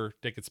 thanks for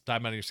taking some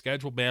time out of your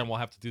schedule, man. We'll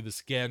have to do this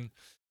again.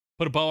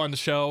 Put a bow on the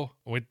show.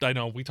 I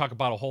know we talk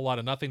about a whole lot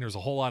of nothing. There's a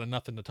whole lot of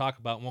nothing to talk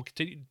about, and we'll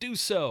continue to do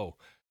so,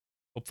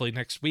 hopefully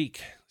next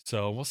week.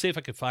 So we'll see if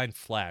I can find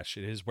Flash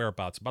at his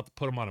whereabouts. I'm about to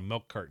put him on a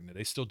milk carton. Do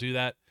they still do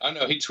that? I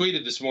know. He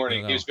tweeted this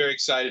morning. He was very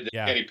excited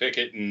that Kenny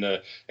Pickett and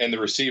the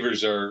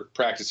receivers are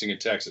practicing in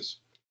Texas.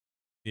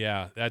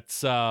 Yeah,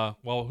 that's who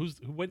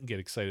wouldn't get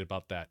excited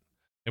about that?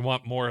 They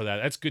want more of that.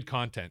 That's good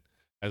content,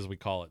 as we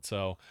call it.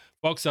 So,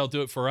 folks, that'll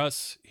do it for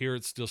us here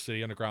at Steel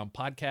City Underground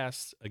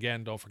Podcast.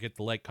 Again, don't forget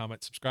to like,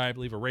 comment, subscribe,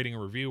 leave a rating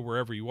and review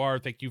wherever you are.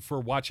 Thank you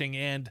for watching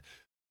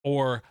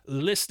or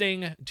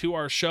listening to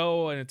our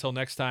show. And until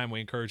next time,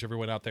 we encourage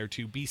everyone out there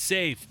to be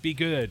safe, be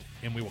good,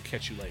 and we will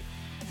catch you later.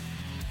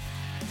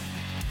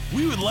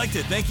 We would like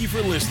to thank you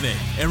for listening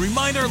and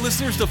remind our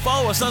listeners to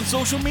follow us on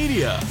social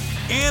media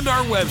and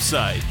our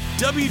website,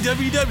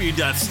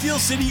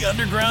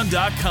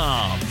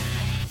 www.steelcityunderground.com.